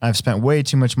out. I've spent way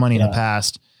too much money in the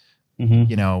past,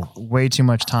 way too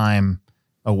much time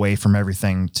away from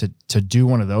everything to do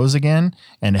one of those again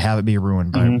and to have it be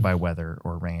ruined by weather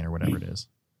or rain or whatever it is.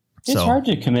 It's hard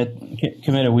to commit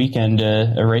a weekend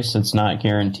to a race that's not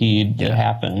guaranteed to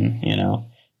happen,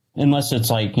 unless it's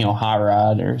like, Hot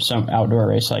Rod or some outdoor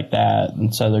race like that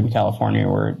in Southern California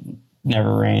where it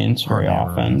never rains very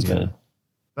often.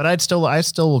 But I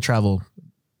still will travel,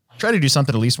 try to do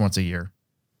something at least once a year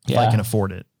if I can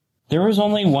afford it. There was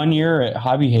only 1 year at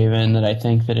Hobby Haven that I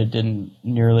think that it didn't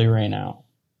nearly rain out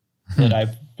that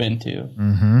I've been to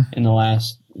in the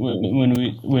last, when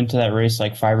we went to that race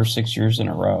like 5 or 6 years in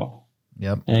a row.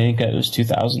 Yep. And I think that was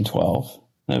 2012.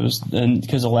 That was then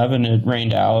because 11 it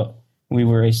rained out. We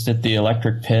were raced at the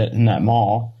electric pit in that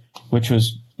mall, which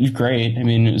was great. I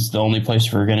mean, it was the only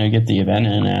place we were going to get the event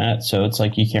in at. So it's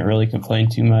like, you can't really complain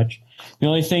too much. The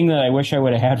only thing that I wish I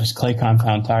would have had was clay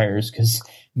compound tires. Cause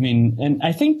I mean, and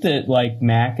I think that like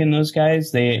Mac and those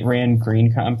guys, they ran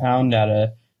green compound out of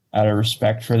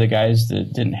respect for the guys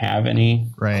that didn't have any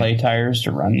clay tires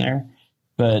to run there.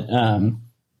 But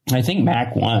I think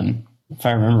Mac won, if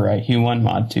I remember right. He won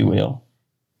Mod 2 wheel,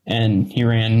 and he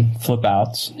ran flip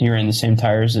outs. He ran the same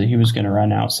tires that he was going to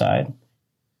run outside.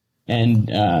 And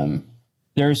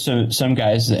there's some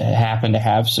guys that happen to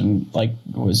have some, like,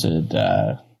 was it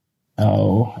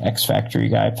X Factory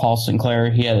guy, Paul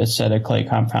Sinclair. He had a set of clay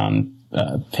compound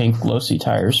pink Losi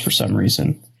tires for some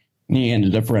reason. And he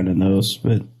ended up running those,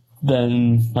 but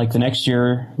then, like the next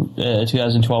year,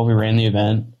 2012, we ran the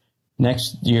event.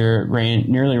 Next year,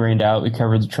 nearly rained out. We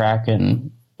covered the track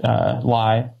in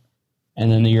Lye.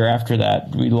 And then the year after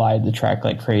that, we lied the track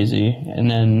like crazy. And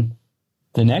then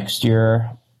the next year,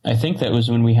 I think that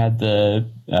was when we had the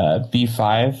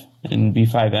B5 and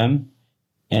B5M.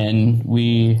 And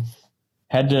we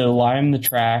had to lime the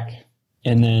track.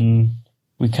 And then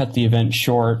we cut the event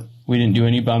short. We didn't do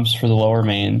any bumps for the lower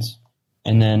mains.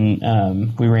 And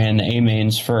then we ran the A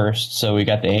mains first, so we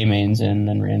got the A mains in, and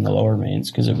then ran the lower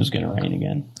mains because it was going to rain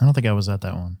again. I don't think I was at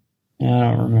that one. I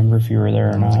don't remember if you were there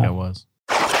or not. I think I was.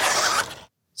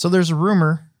 So there's a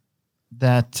rumor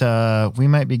that we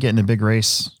might be getting a big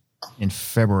race in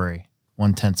February,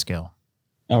 1/10 scale.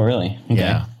 Oh, really? Okay.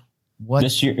 Yeah. What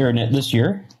this year? Or this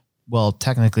year? Well,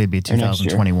 technically, it'd be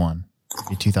 2021. It'd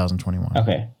be 2021.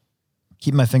 Okay.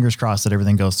 Keep my fingers crossed that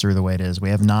everything goes through the way it is. We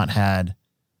haven't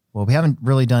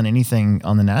really done anything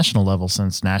on the national level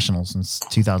since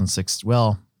 2006.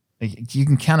 Well, you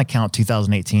can kind of count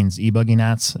 2018's e-buggy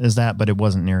nats as that, but it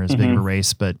wasn't near as big of a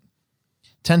race. But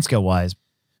 10 scale wise,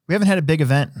 we haven't had a big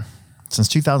event since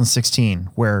 2016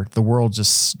 where the world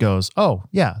just goes, oh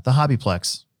yeah, the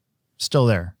Hobbyplex still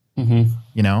there. Mm-hmm.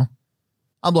 You know,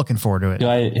 I'm looking forward to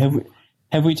it.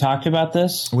 Have we talked about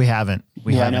this? We haven't.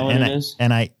 We haven't. I know what it is?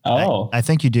 And I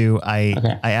think you do.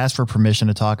 I asked for permission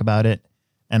to talk about it,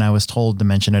 and I was told to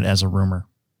mention it as a rumor.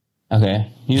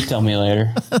 Okay, you tell me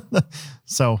later.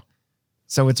 So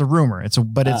it's a rumor. It's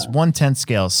 1/10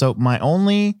 scale. So my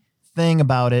only thing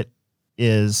about it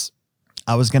is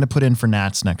I was going to put in for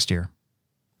Nats next year,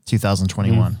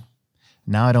 2021.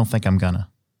 Now I don't think I'm gonna,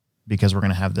 because we're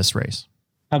going to have this race.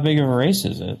 How big of a race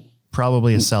is it?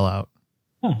 Probably a sellout.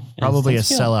 Huh, probably a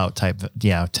sellout type.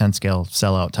 Yeah, 10 scale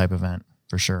sellout type event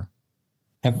for sure.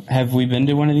 Have we been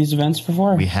to one of these events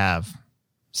before? We have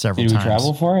several times. Did we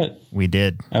travel for it? We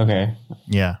did. Okay.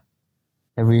 Yeah.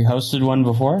 Have we hosted one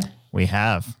before? We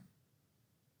have.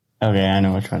 Okay, I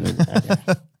know which one it is.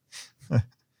 Okay.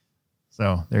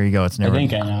 So there you go. It's narrowed. I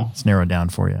think I know. It's narrowed down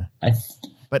for you.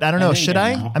 But I don't know. Should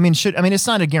I? I mean, it's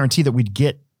not a guarantee that we'd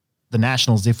get the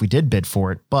nationals if we did bid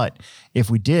for it. But if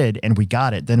we did and we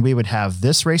got it, then we would have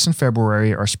this race in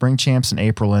February, our spring champs in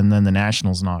April, and then the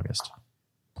nationals in August.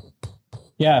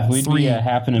 Yeah, we'd be a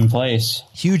happening place.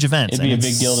 Huge events. It'd be a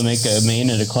big deal to make a main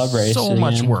at a club race. So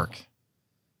much work.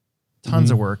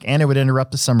 Tons of work. And it would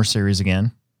interrupt the summer series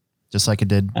again, just like it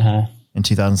did in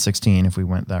 2016 if we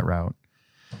went that route.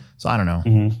 So I don't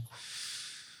know.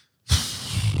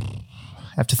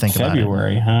 I have to think about it.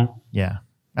 February, huh? Yeah.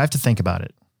 I have to think about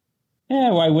it.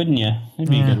 Yeah, why wouldn't you? It'd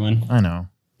be a good one. I know.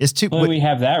 Well, we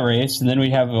have that race, and then we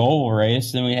have the oval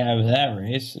race, then we have that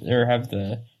race, or have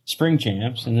the spring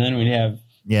champs, and then we'd have,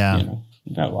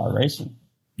 we've got a lot of racing.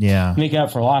 Yeah. Make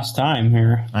up for lost time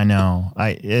here. I know.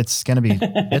 It's gonna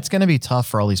be tough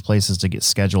for all these places to get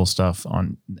schedule stuff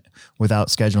on without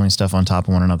scheduling stuff on top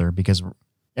of one another, because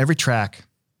every track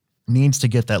needs to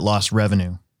get that lost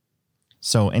revenue.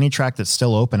 So any track that's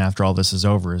still open after all this is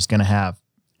over is gonna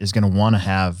want to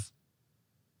have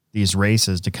these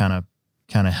races to kind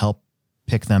of help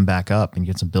pick them back up and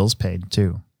get some bills paid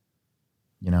too.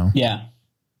 You know? Yeah.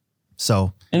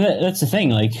 So, and that's the thing.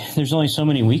 Like, there's only so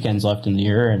many weekends left in the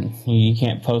year, and you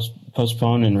can't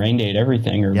postpone and rain date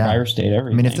everything or virus date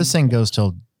everything. I mean, if this thing goes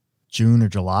till June or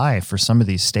July for some of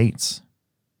these states,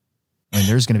 I mean,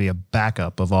 there's going to be a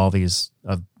backup of all these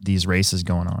races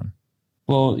going on.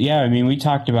 Well, yeah. I mean, we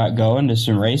talked about going to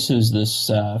some races this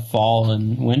fall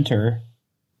and winter,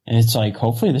 and it's like,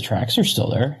 hopefully the tracks are still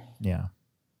there. Yeah.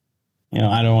 You know,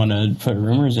 I don't want to put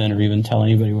rumors in or even tell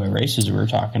anybody what races we're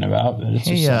talking about, but it's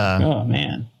just like, oh,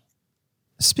 man.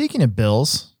 Speaking of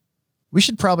bills, we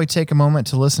should probably take a moment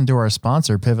to listen to our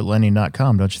sponsor,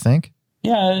 pivotlending.com, don't you think?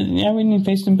 Yeah, we need to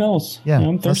pay some bills. Yeah. You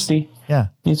know, I'm thirsty. Yeah.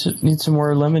 Need some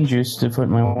more lemon juice to put in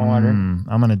my water. I'm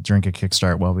going to drink a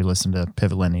Kickstart while we listen to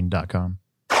pivotlending.com.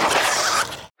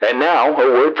 And now, a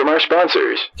word from our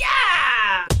sponsors.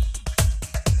 Yeah!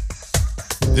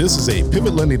 This is a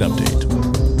Pivot Lending Update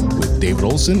with David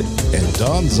Olson and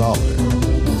Don Zoller.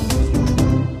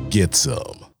 Get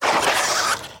some.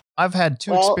 I've had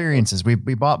two experiences. We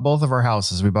bought both of our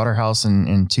houses. We bought our house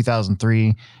in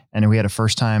 2003, and we had a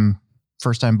first time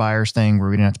buyers thing where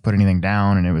we didn't have to put anything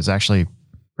down, and it was actually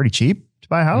pretty cheap to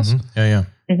buy a house. Mm-hmm. Yeah.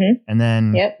 Mm-hmm. And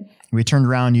then we turned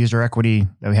around, used our equity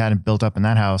that we had built up in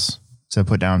that house to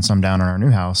put down some down on our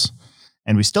new house,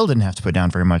 and we still didn't have to put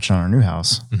down very much on our new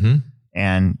house. Mm-hmm.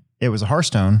 And it was a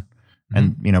Hearthstone,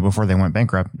 and before they went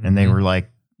bankrupt, and they were like,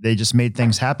 they just made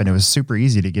things happen. It was super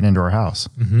easy to get into our house.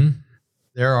 Mm-hmm.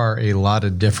 There are a lot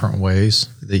of different ways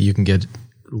that you can get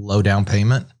low down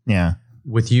payment. Yeah.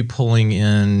 With you pulling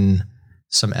in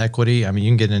some equity, I mean,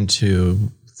 you can get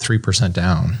into 3%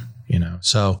 down,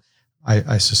 So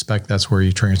I suspect that's where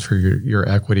you transfer your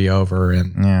equity over.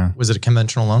 And was it a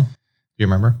conventional loan? Do you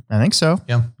remember? I think so.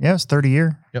 Yeah. Yeah, it's 30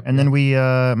 year. Yep. And then we,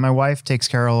 my wife takes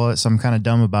care of it, so I'm kind of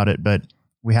dumb about it, but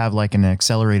we have like an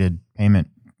accelerated payment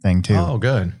thing too. Oh,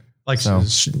 good. Like, so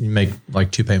you make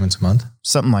like 2 payments a month?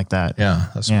 Something like that. Yeah,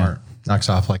 that's smart. Knocks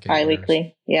off like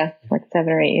bi-weekly. Yeah, like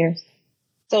 7 or 8 years.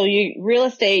 So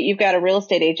you've got a real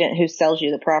estate agent who sells you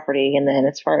the property. And then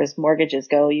as far as mortgages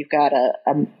go, you've got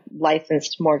a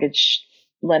licensed mortgage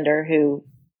lender who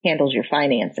handles your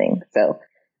financing. So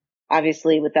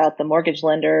obviously without the mortgage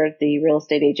lender, the real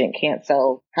estate agent can't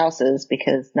sell houses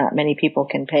because not many people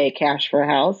can pay cash for a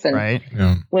house.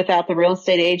 And without the real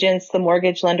estate agents, the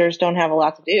mortgage lenders don't have a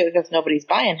lot to do because nobody's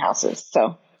buying houses.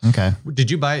 So. Okay.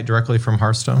 Did you buy it directly from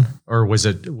Hearthstone, or was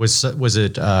it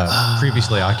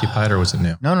previously occupied, or was it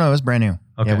new? No, it was brand new.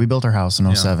 Okay. Yeah, we built our house in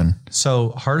 2007. Yeah.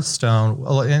 So Hearthstone,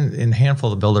 well, in a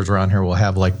handful of builders around here will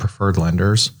have like preferred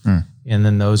lenders, and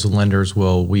then those lenders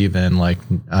will weave in like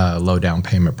low down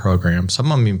payment programs. Some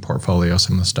of them mean portfolio,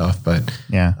 some of the stuff, but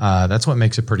that's what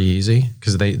makes it pretty easy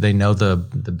because they know the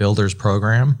builder's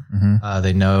program. Mm-hmm.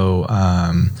 They know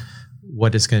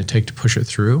what it's going to take to push it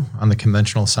through on the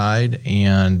conventional side,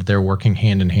 and they're working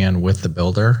hand in hand with the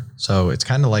builder. So it's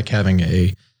kind of like having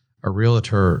a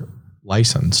realtor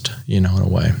licensed, in a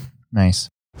way. Nice.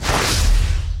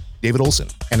 David Olson,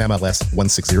 NMLS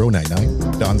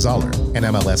 16099. Don Zoller,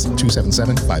 NMLS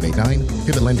 277589.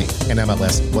 Pivot Lending,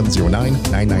 NMLS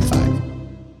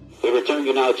 109995. We return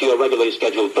you now to your regularly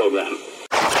scheduled program.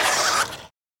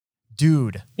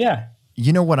 Dude. Yeah.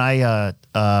 You know what I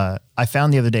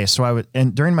found the other day? So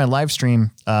and during my live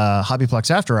stream,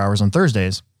 Hobbyplex After Hours on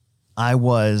Thursdays, I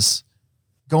was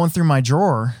going through my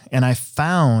drawer and I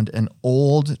found an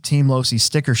old Team Losi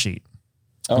sticker sheet,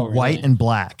 white and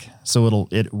black. So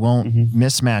it won't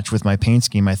mismatch with my paint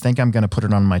scheme. I think I'm going to put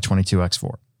it on my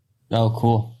 22X4. Oh,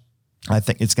 cool. I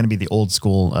think it's going to be the old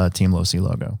school Team Losi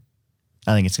logo.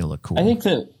 I think it's going to look cool.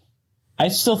 I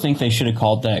still think they should have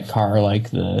called that car like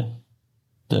the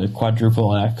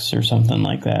quadruple X or something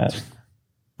like that.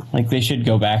 Like they should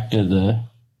go back to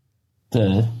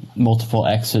the multiple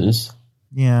X's.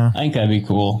 Yeah. I think that'd be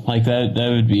cool. Like that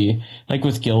would be like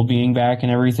with Gil being back and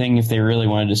everything. If they really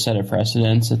wanted to set a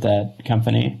precedence at that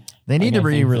company, they need to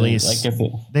re-release.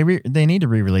 They need to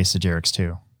re-release the Jerix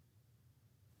too.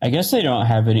 I guess they don't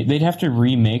have any. They'd have to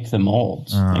remake the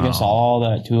molds. Oh. I guess all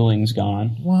that tooling's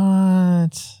gone.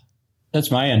 What?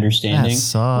 That's my understanding. That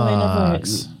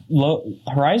sucks.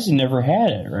 Horizon never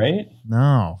had it, right?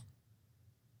 No.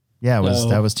 Yeah,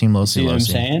 that was Team Losi. See what I'm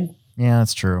saying? Yeah,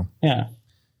 that's true. Yeah.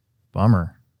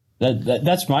 Bummer.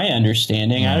 That's my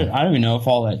understanding. Yeah. I don't even know if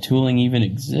all that tooling even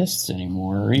exists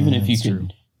anymore, or even if you could. True.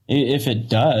 If it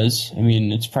does, I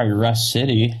mean, it's probably Rust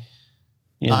City.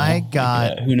 Who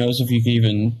knows if you could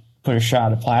even put a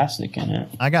shot of plastic in it.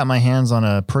 I got my hands on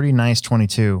a pretty nice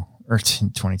 22 or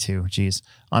 22. Geez,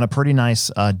 on a pretty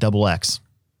nice double X.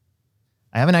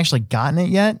 I haven't actually gotten it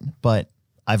yet, but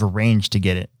I've arranged to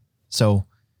get it. So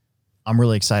I'm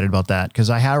really excited about that because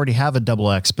I already have a double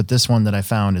X, but this one that I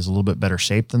found is a little bit better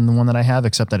shaped than the one that I have,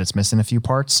 except that it's missing a few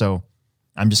parts. So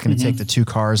I'm just going to take the two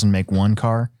cars and make one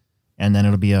car, and then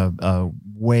it'll be a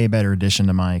way better addition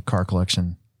to my car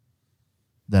collection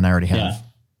than I already have.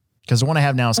 Because the one I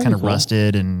have now is kind of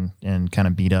rusted and kind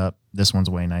of beat up. This one's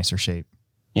way nicer shape.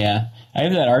 Yeah. I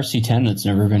have that RC10 that's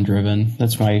never been driven.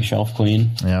 That's my shelf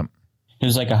queen. Yep. It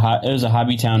was like a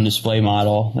Hobbytown display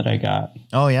model that I got.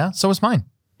 Oh yeah, so was mine.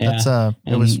 Yeah. That's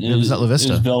it was at La Vista.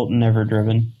 It was built and never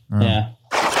driven. Oh. Yeah.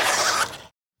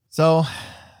 So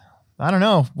I don't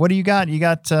know. What do you got? You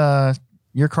got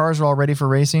your cars are all ready for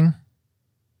racing?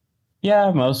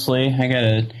 Yeah, mostly. I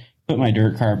gotta put my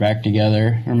dirt car back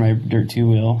together, or my dirt two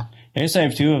wheel. I guess I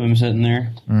have two of them sitting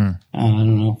there. I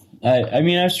don't know. I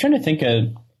mean, I was trying to think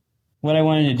of what I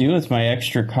wanted to do with my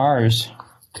extra cars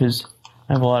because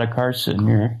I have a lot of cars sitting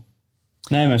here.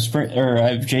 And I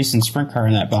have Jason's sprint car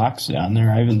in that box down there.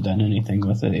 I haven't done anything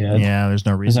with it yet. Yeah, there's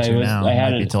no reason to now. It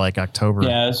might be till like October.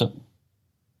 Yeah.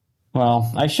 Well,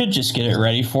 I should just get it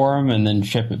ready for them and then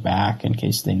ship it back in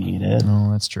case they need it. Oh,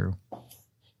 that's true.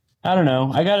 I don't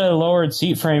know. I got a lowered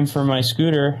seat frame for my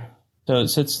scooter, so it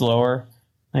sits lower.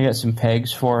 I got some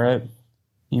pegs for it.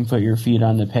 You can put your feet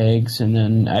on the pegs, and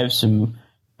then I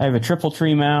have a triple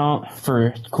tree mount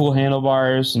for cool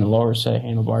handlebars and a lower set of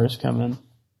handlebars coming.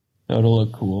 So it'll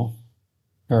look cool.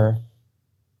 Yeah,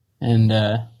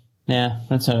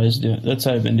 that's how I was doing. That's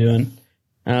how I've been doing.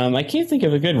 I can't think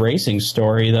of a good racing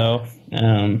story though.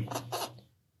 Can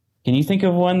you think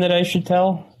of one that I should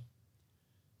tell?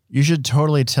 You should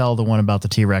totally tell the one about the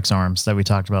T-Rex arms that we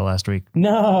talked about last week.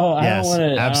 No, I don't want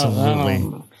to.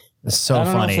 Absolutely. It's so funny.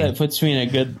 I don't know if that puts me in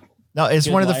a good. No, it's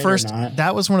one of the first.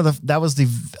 That was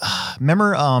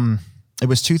remember, it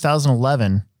was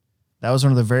 2011. That was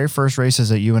one of the very first races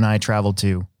that you and I traveled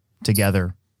to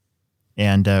together.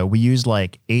 And we used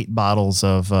like 8 bottles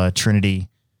of Trinity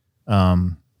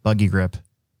buggy grip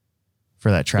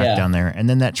for that track down there. And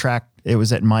then that track, it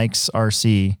was at Mike's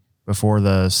RC before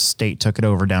the state took it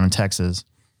over down in Texas.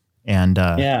 And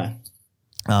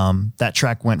that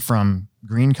track went from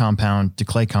green compound to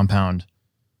clay compound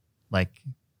like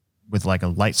with like a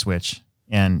light switch,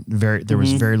 and there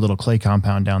was very little clay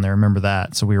compound down there. I remember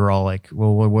that. So we were all like,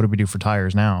 well, what do we do for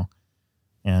tires now?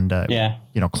 And,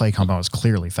 clay compound was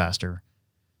clearly faster.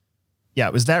 Yeah.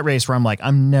 It was that race where I'm like,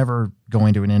 I'm never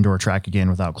going to an indoor track again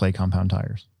without clay compound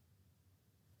tires.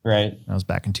 Right. That was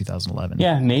back in 2011.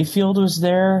 Yeah. Mayfield was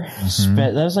there.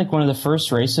 That was like one of the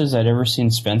first races I'd ever seen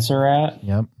Spencer at.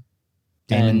 Yep.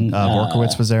 Damon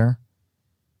Borkowitz was there.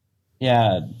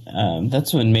 Yeah.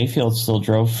 That's when Mayfield still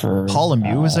drove for Paul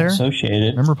Lemieux was there.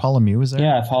 Associated. Remember Paul Lemieux was there?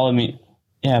 Yeah. Paul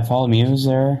Lemieux was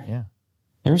there. Yeah.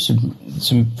 There were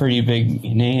some pretty big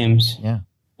names. Yeah.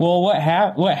 Well, what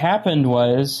happened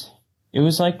was it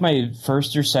was like my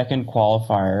first or second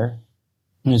qualifier.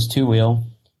 It was 2-wheel.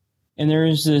 And there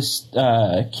was this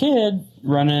kid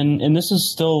running, and this is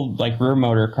still like rear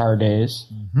motor car days.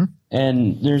 Mm-hmm.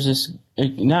 And there's this,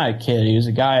 not a kid, he was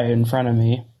a guy in front of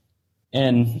me.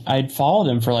 And I'd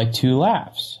followed him for like 2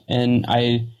 laps. And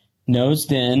I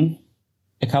nosed in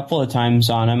a couple of times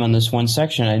on him on this one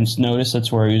section. I just noticed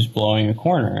that's where he was blowing a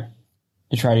corner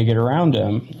to try to get around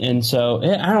him. And so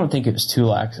I don't think it was 2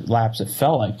 laps. It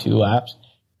felt like 2 laps.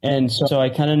 And so I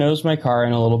kind of nosed my car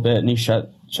in a little bit, and he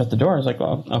shut the door. I was like,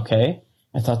 well, okay.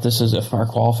 I thought this was our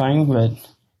qualifying. But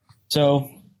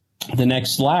so the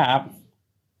next lap,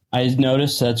 I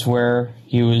noticed that's where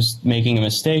he was making a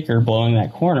mistake or blowing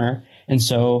that corner. And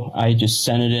so I just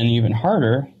sent it in even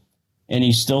harder. And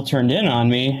he still turned in on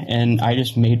me, and I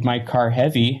just made my car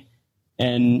heavy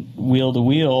and wheel to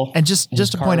wheel. And just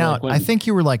to point out, I think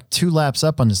you were like 2 laps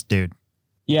up on this dude.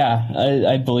 Yeah,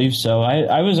 I believe so.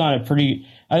 I was on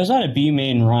a B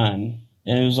main run,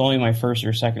 and it was only my first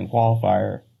or second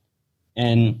qualifier.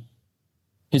 And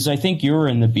because I think you were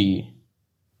in the B,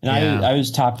 and I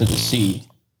was top of the C.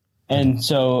 And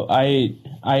so I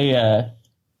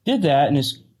did that, and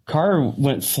his car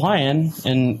went flying,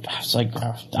 and I was like,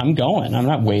 I'm going. I'm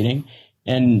not waiting.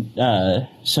 And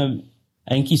so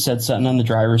I think he said something on the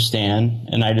driver's stand,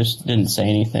 and I just didn't say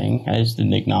anything. I just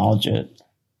didn't acknowledge it.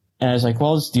 And I was like,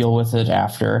 well, let's deal with it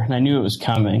after. And I knew it was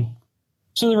coming.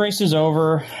 So the race is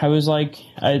over. I was like,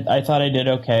 I thought I did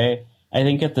okay. I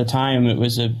think at the time it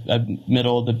was a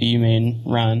middle of the B main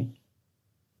run.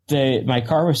 My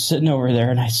car was sitting over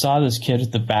there, and I saw this kid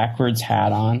with the backwards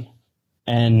hat on.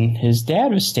 And his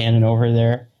dad was standing over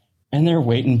there, and they're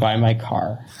waiting by my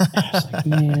car. And I was like,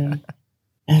 man.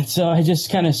 And so I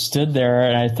just kind of stood there,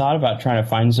 and I thought about trying to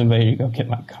find somebody to go get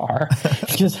my car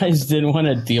because I just didn't want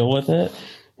to deal with it.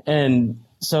 And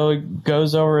so I go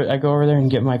over there and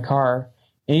get my car,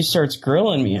 and he starts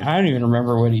grilling me. I don't even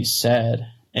remember what he said,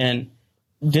 and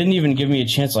didn't even give me a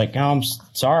chance. Like, oh, I'm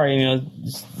sorry,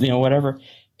 whatever.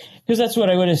 Because that's what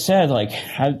I would have said. Like,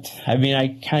 I mean,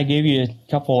 I kind of gave you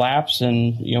a couple laps,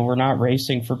 and we're not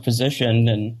racing for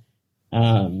position,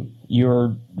 and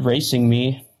you're racing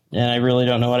me, and I really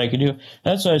don't know what I could do.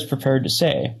 That's what I was prepared to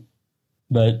say.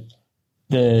 But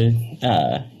the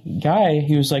guy,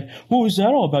 he was like, "What was that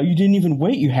all about? You didn't even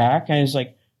wait, you hack." And I was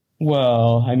like,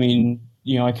 "Well, I mean,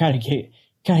 I kind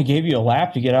of gave you a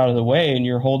lap to get out of the way, and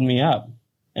you're holding me up."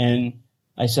 And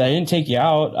I said, "I didn't take you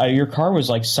out. Your car was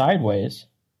like sideways."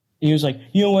 He was like,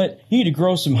 "You know what? You need to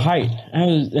grow some height."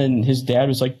 And his dad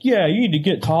was like, "Yeah, you need to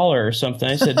get taller or something."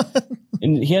 I said,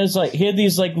 and he had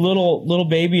these like little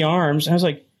baby arms. I was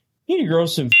like, "You need to grow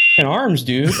some arms,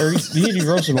 dude, or you need to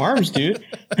grow some arms, dude."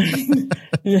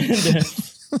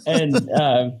 and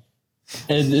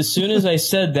as soon as I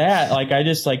said that, like I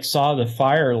just like saw the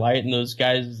firelight in those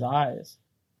guys' eyes,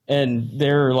 and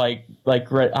they're like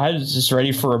I was just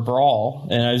ready for a brawl,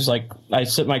 and I was like, I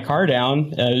set my car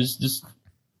down, and I was just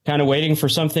kind of waiting for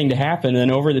something to happen.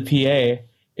 And over the PA,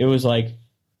 it was like,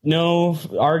 no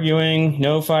arguing,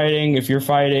 no fighting. If you're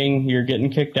fighting, you're getting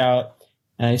kicked out.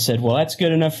 And I said, well, that's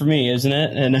good enough for me, isn't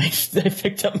it? And I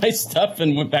picked up my stuff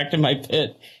and went back to my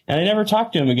pit. And I never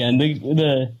talked to him again.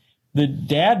 The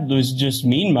dad was just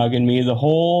mean mugging me the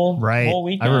whole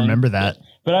weekend. I remember that.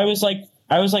 But I was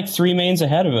like 3 mains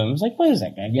ahead of him. I was like, what is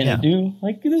that guy gonna do?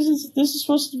 Like, this is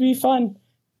supposed to be fun.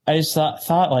 I just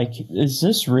thought like, is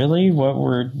this really what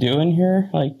we're doing here?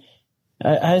 Like,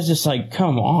 I was just like,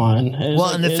 come on. The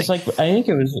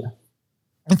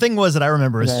thing was that I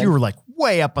remember is you were like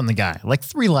way up on the guy, like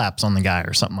 3 laps on the guy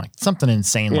or something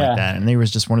insane like that. And he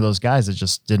was just one of those guys that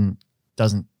just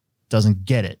doesn't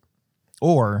get it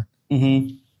or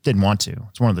didn't want to.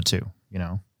 It's one of the two,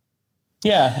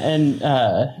 Yeah. And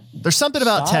there's something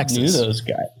about Texas. Knew those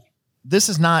guys. This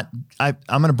is not,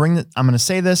 I'm going to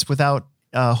say this without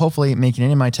hopefully making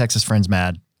any of my Texas friends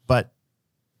mad, but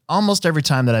almost every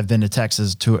time that I've been to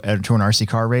Texas to an RC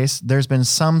car race, there's been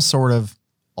some sort of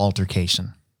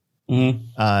altercation.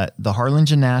 The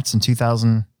Harlingen Nats in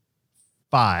 2000,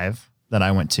 5 that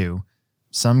I went to,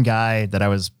 some guy that I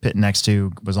was pitting next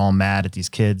to was all mad at these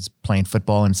kids playing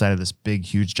football inside of this big,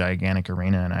 huge, gigantic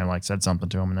arena. And I like said something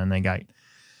to him, and then they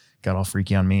got all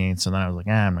freaky on me. So then I was like,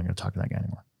 I'm not going to talk to that guy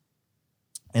anymore.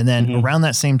 And then around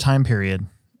that same time period,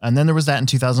 and then there was that in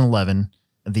 2011,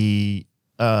 the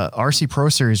RC Pro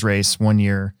Series race one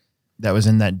year that was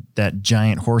in that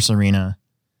giant horse arena.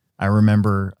 I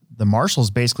remember the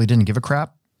marshals basically didn't give a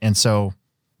crap. And so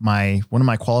one of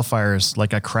my qualifiers,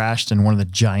 like I crashed in one of the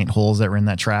giant holes that were in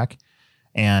that track,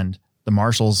 and the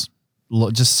marshals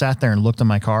just sat there and looked at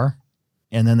my car,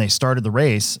 and then they started the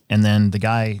race. And then the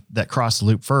guy that crossed the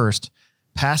loop first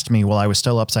passed me while I was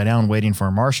still upside down waiting for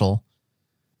a marshal.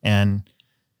 And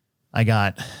I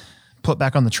got put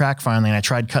back on the track finally, and I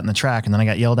tried cutting the track, and then I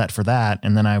got yelled at for that.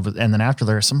 And then after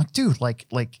the race, I'm like, dude,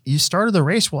 like you started the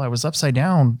race while I was upside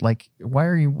down. Like, why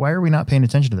are we not paying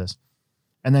attention to this?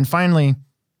 And then finally,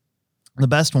 the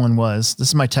best one was, this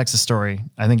is my Texas story.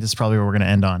 I think this is probably where we're going to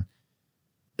end on.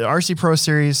 The RC Pro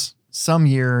Series, some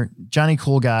year, Johnny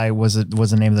Cool Guy was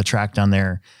the name of the track down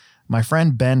there. My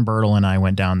friend Ben Bertle and I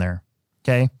went down there.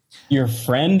 Okay. Your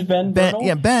friend Ben Bertle?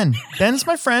 Yeah, Ben. Ben's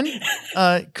my friend.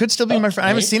 Could still be my friend. I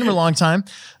haven't seen him in a long time,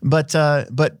 but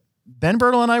Ben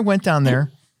Bertle and I went down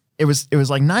there. It was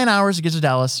like 9 hours to get to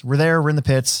Dallas. We're there. We're in the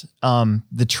pits.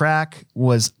 The track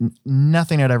was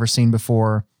nothing I'd ever seen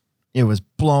before. It was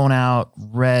blown out,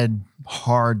 red,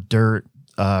 hard dirt.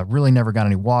 Really never got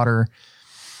any water.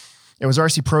 It was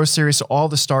RC Pro Series, so all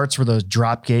the starts were those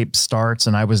drop gate starts,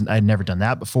 and I'd never done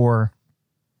that before.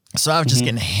 So I was just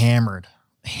getting hammered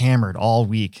all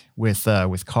week with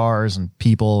cars and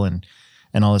people and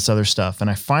all this other stuff. And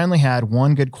I finally had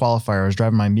one good qualifier. I was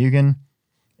driving my Mugen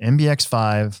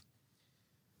MBX5.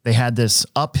 They had this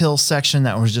uphill section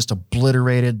that was just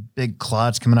obliterated, big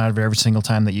clods coming out of it every single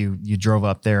time that you drove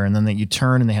up there. And then that you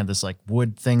turn, and they had this like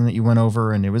wood thing that you went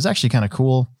over, and it was actually kind of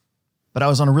cool. But I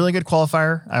was on a really good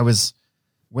qualifier. I was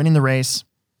winning the race,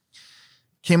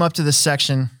 came up to this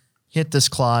section, hit this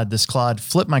clod,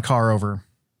 flipped my car over,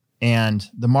 and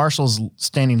the marshal's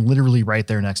standing literally right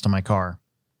there next to my car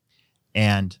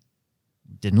and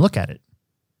didn't look at it.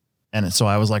 And so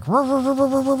I was like,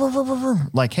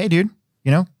 like, hey, dude,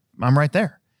 I'm right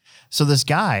there. So this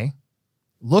guy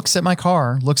looks at my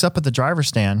car, looks up at the driver's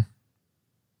stand,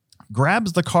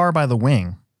 grabs the car by the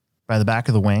back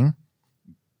of the wing,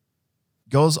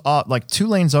 goes up like 2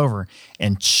 lanes over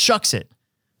and chucks it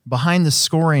behind the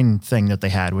scoring thing that they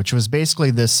had, which was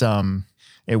basically this,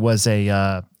 it was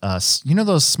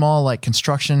those small like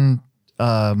construction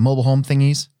mobile home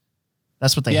thingies.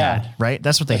 That's what they had, right?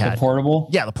 That's what they had. The portable?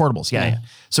 Yeah, the portables. Yeah.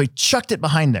 So he chucked it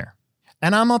behind there.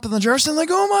 And I'm up in the driver's stand like,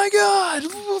 oh my God,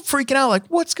 freaking out. Like,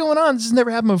 what's going on? This has never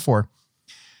happened before.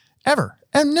 Ever.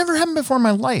 And never happened before in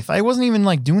my life. I wasn't even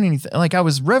like doing anything. Like, I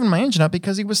was revving my engine up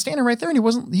because he was standing right there, and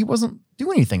he wasn't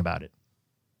doing anything about it.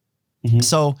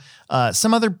 So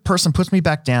some other person puts me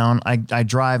back down. I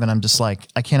drive, and I'm just like,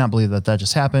 I cannot believe that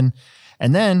just happened.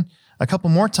 And then a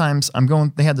couple more times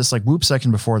they had this like whoop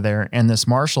section before there, and this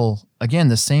marshal, again,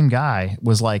 the same guy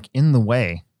was like in the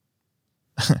way.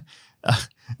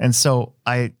 And so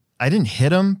I didn't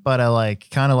hit him, but I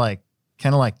kind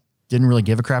of didn't really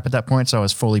give a crap at that point. So I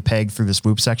was fully pegged through this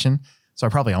whoop section. So I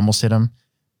probably almost hit him,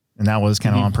 and that was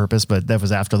kind of on purpose, but that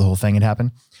was after the whole thing had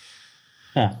happened.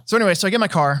 Yeah. So anyway, so I get my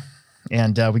car,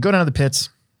 and we go down to the pits,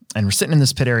 and we're sitting in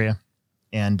this pit area,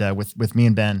 and with me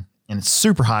and Ben, and it's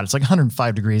super hot. It's like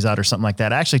 105 degrees out or something like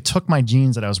that. I actually took my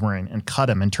jeans that I was wearing and cut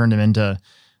them and turned them into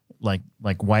like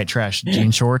white trash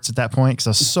jean shorts at that point, because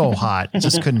I was so hot,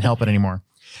 just couldn't help it anymore.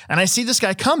 And I see this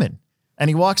guy coming, and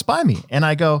he walks by me, and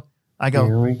I go,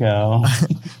 here we go.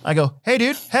 I go, hey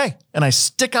dude, hey. And I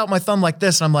stick out my thumb like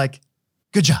this, and I'm like,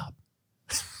 good job.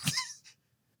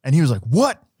 And he was like,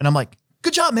 what? And I'm like,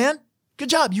 good job, man. Good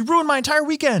job. You ruined my entire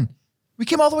weekend. We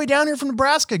came all the way down here from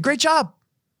Nebraska. Great job.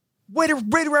 Way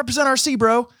to represent RC,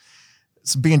 bro.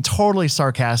 It's being totally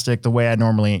sarcastic the way I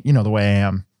normally, the way I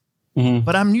am.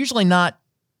 But I'm usually not,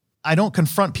 I don't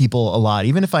confront people a lot.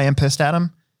 Even if I am pissed at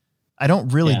them, I don't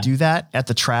really do that at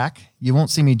the track. You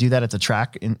won't see me do that at the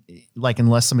track,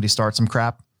 unless somebody starts some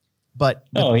crap. But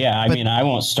I mean, I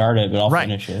won't start it, but I'll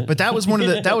finish it. But that was one of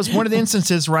the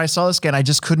instances where I saw this guy, and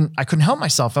I couldn't help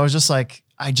myself. I was just like,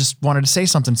 I just wanted to say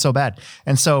something so bad.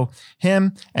 And so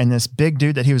him and this big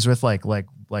dude that he was with, like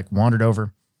wandered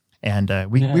over, and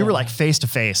we were like face to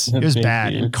face. It was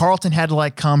bad. Dude. And Carlton had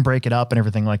to come break it up and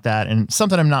everything like that. And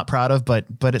something I'm not proud of, but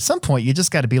at some point you just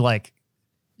got to be like,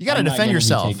 you got to defend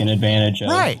yourself. Taking advantage of.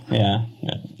 Right. Yeah.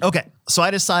 Okay. So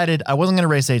I decided I wasn't going to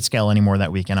race 8 scale anymore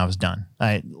that weekend. I was done.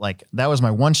 That was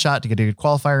my one shot to get a good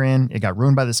qualifier in. It got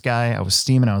ruined by this guy. I was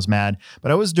steaming. I was mad,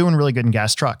 but I was doing really good in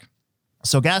gas truck.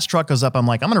 So gas truck goes up. I'm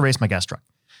like, I'm going to race my gas truck.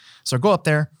 So I go up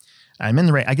there. I'm in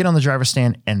the race. I get on the driver's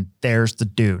stand and there's the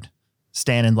dude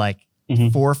standing like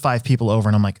 4 or 5 people over.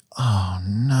 And I'm like, oh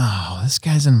no, this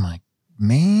guy's in my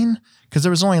main. Cause there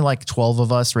was only like 12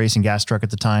 of us racing gas truck at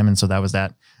the time. And so that was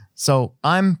that. So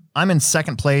I'm in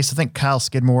second place. I think Kyle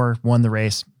Skidmore won the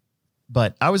race,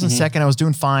 but I was in second. I was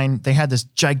doing fine. They had this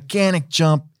gigantic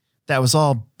jump that was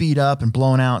all beat up and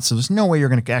blown out. So there's no way you're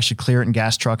going to actually clear it in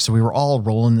gas truck. So we were all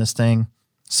rolling this thing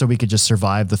so we could just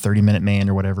survive the 30-minute main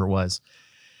or whatever it was.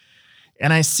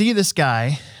 And I see this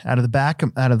guy out of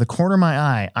the corner of my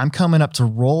eye. I'm coming up to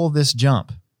roll this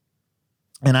jump.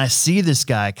 And I see this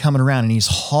guy coming around and he's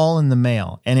hauling the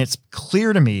mail. And it's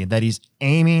clear to me that he's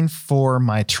aiming for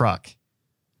my truck.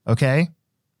 Okay.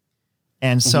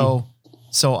 And so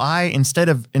I, instead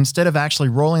of actually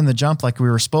rolling the jump like we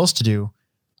were supposed to do,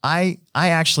 I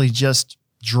actually just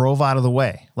drove out of the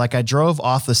way. Like I drove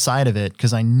off the side of it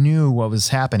because I knew what was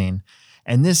happening.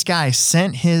 And this guy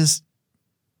sent his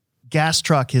gas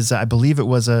truck, I believe it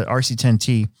was a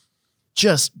RC10T,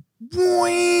 just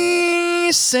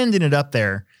sending it up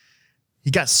there.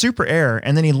 He got super air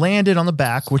and then he landed on the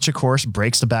back, which of course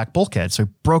breaks the back bulkhead. So he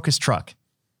broke his truck.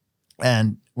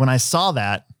 And when I saw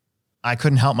that, I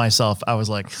couldn't help myself. I was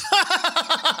like,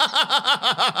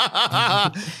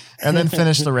 and then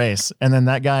finished the race. And then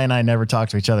that guy and I never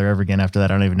talked to each other ever again after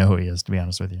that. I don't even know who he is, to be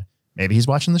honest with you. Maybe he's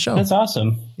watching the show. That's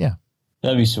awesome. Yeah.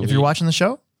 That'd be sweet. If you're watching the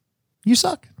show, you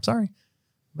suck. Sorry.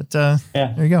 But there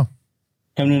you go.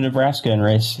 Come to Nebraska and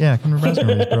race. Yeah, come to Nebraska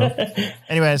and race, bro.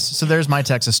 Anyways, so there's my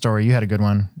Texas story. You had a good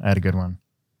one. I had a good one.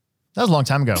 That was a long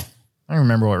time ago. I don't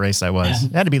remember what race that was.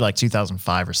 It had to be like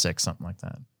 2005 or 6, something like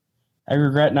that. I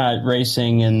regret not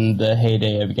racing in the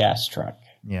heyday of gas truck.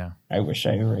 Yeah. I wish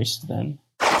I raced then.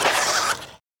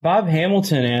 Bob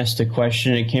Hamilton asked a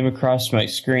question. It came across my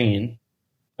screen.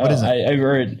 What is it? I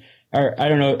read, or I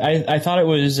don't know. I thought it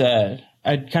was,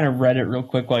 I kind of read it real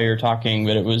quick while you were talking,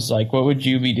 but it was like, what would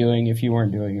you be doing if you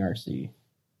weren't doing RC?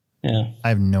 Yeah. I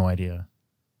have no idea.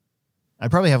 I'd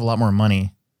probably have a lot more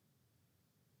money.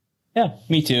 Yeah,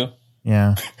 me too.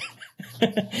 Yeah.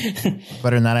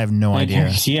 Better than that, I have no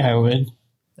idea. Yeah, I would.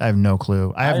 I have no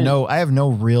clue. I have no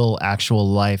real actual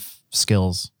life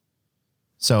skills.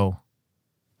 So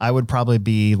I would probably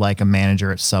be like a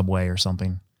manager at Subway or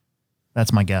something.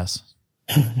 That's my guess.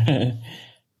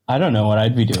 I don't know what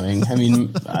I'd be doing. I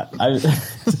mean,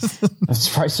 it's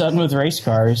probably something with race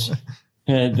cars.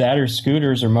 That or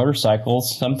scooters or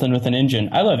motorcycles, something with an engine.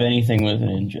 I love anything with an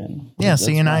engine. Yeah,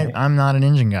 see, and I'm not an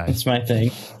engine guy. That's my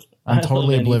thing. I'm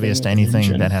totally oblivious to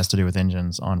anything that has to do with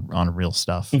engines on real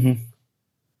stuff. Mm-hmm.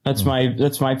 That's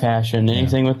my passion.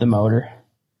 Anything with the motor.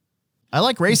 I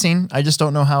like racing. I just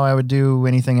don't know how I would do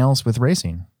anything else with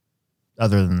racing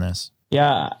other than this.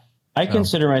 Yeah, I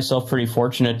consider myself pretty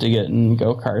fortunate to get in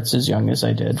go-karts as young as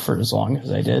I did for as long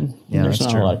as I did. Yeah, there's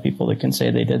not true. a lot of people that can say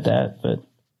they did that, but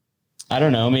I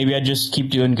don't know. Maybe I just keep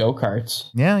doing go-karts.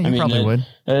 Yeah, you probably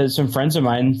would. Some friends of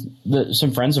mine,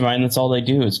 that's all they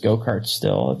do is go-karts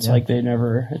still. It's like they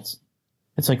never, it's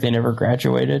like they never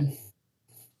graduated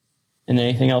in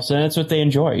anything else. And that's what they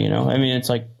enjoy, you know? I mean, it's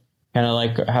like kind of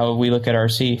like how we look at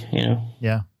RC, you know?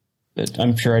 Yeah. But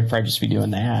I'm sure I'd probably just be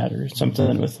doing that or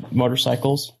something with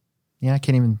motorcycles. Yeah, I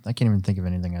can't even think of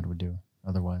anything I would do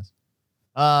otherwise.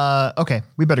 Okay,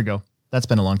 we better go. That's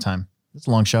been a long time. It's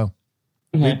a long show.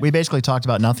 Okay. We basically talked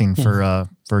about nothing for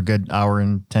a good hour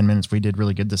and 10 minutes. We did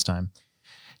really good this time.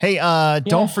 Hey,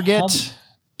 don't forget,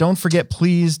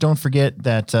 please don't forget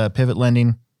that Pivot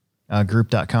Lending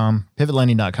Group.com,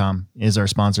 pivotlending.com is our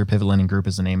sponsor. Pivot Lending Group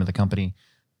is the name of the company.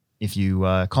 If you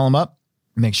call them up,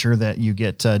 make sure that you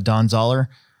get Don Zoller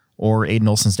or Aiden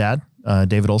Olson's dad,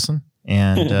 David Olson,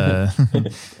 and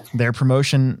their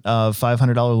promotion of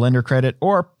 $500 lender credit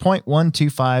or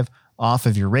 0.125 off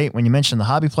of your rate. When you mention the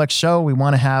Hobbyplex show, we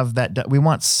want to have that. We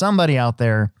want somebody out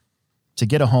there to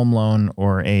get a home loan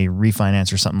or a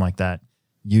refinance or something like that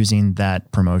using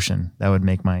that promotion. That would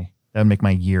make my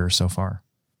year so far.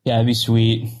 Yeah, that'd be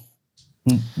sweet.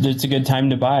 It's a good time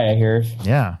to buy, I hear.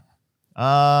 Yeah.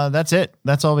 That's it.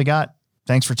 That's all we got.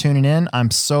 Thanks for tuning in.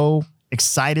 I'm so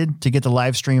excited to get the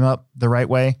live stream up the right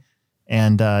way.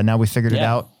 And now we figured it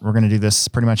out. We're going to do this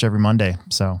pretty much every Monday.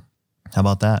 So how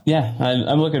about that? Yeah,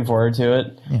 I'm looking forward to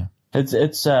it. Yeah.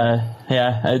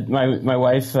 My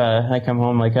wife, I come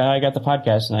home like, I got the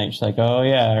podcast tonight. She's like, oh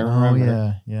yeah, I remember.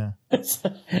 Oh yeah.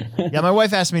 Yeah. My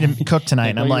wife asked me to cook tonight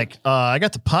and I'm like, I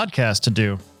got the podcast to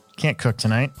do. Can't cook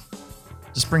tonight.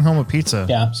 Just bring home a pizza.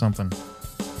 Yeah. Something.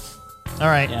 All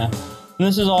right. Yeah. When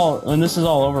this is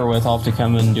all over with, I'll have to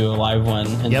come and do a live one,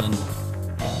 and then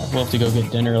we'll have to go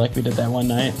get dinner like we did that one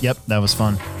night. Yep, that was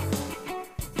fun.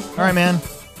 All right, man.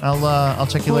 I'll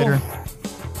check you later.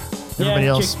 Everybody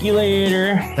else. Check you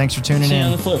later. Thanks for tuning in. See you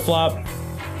on the flip flop.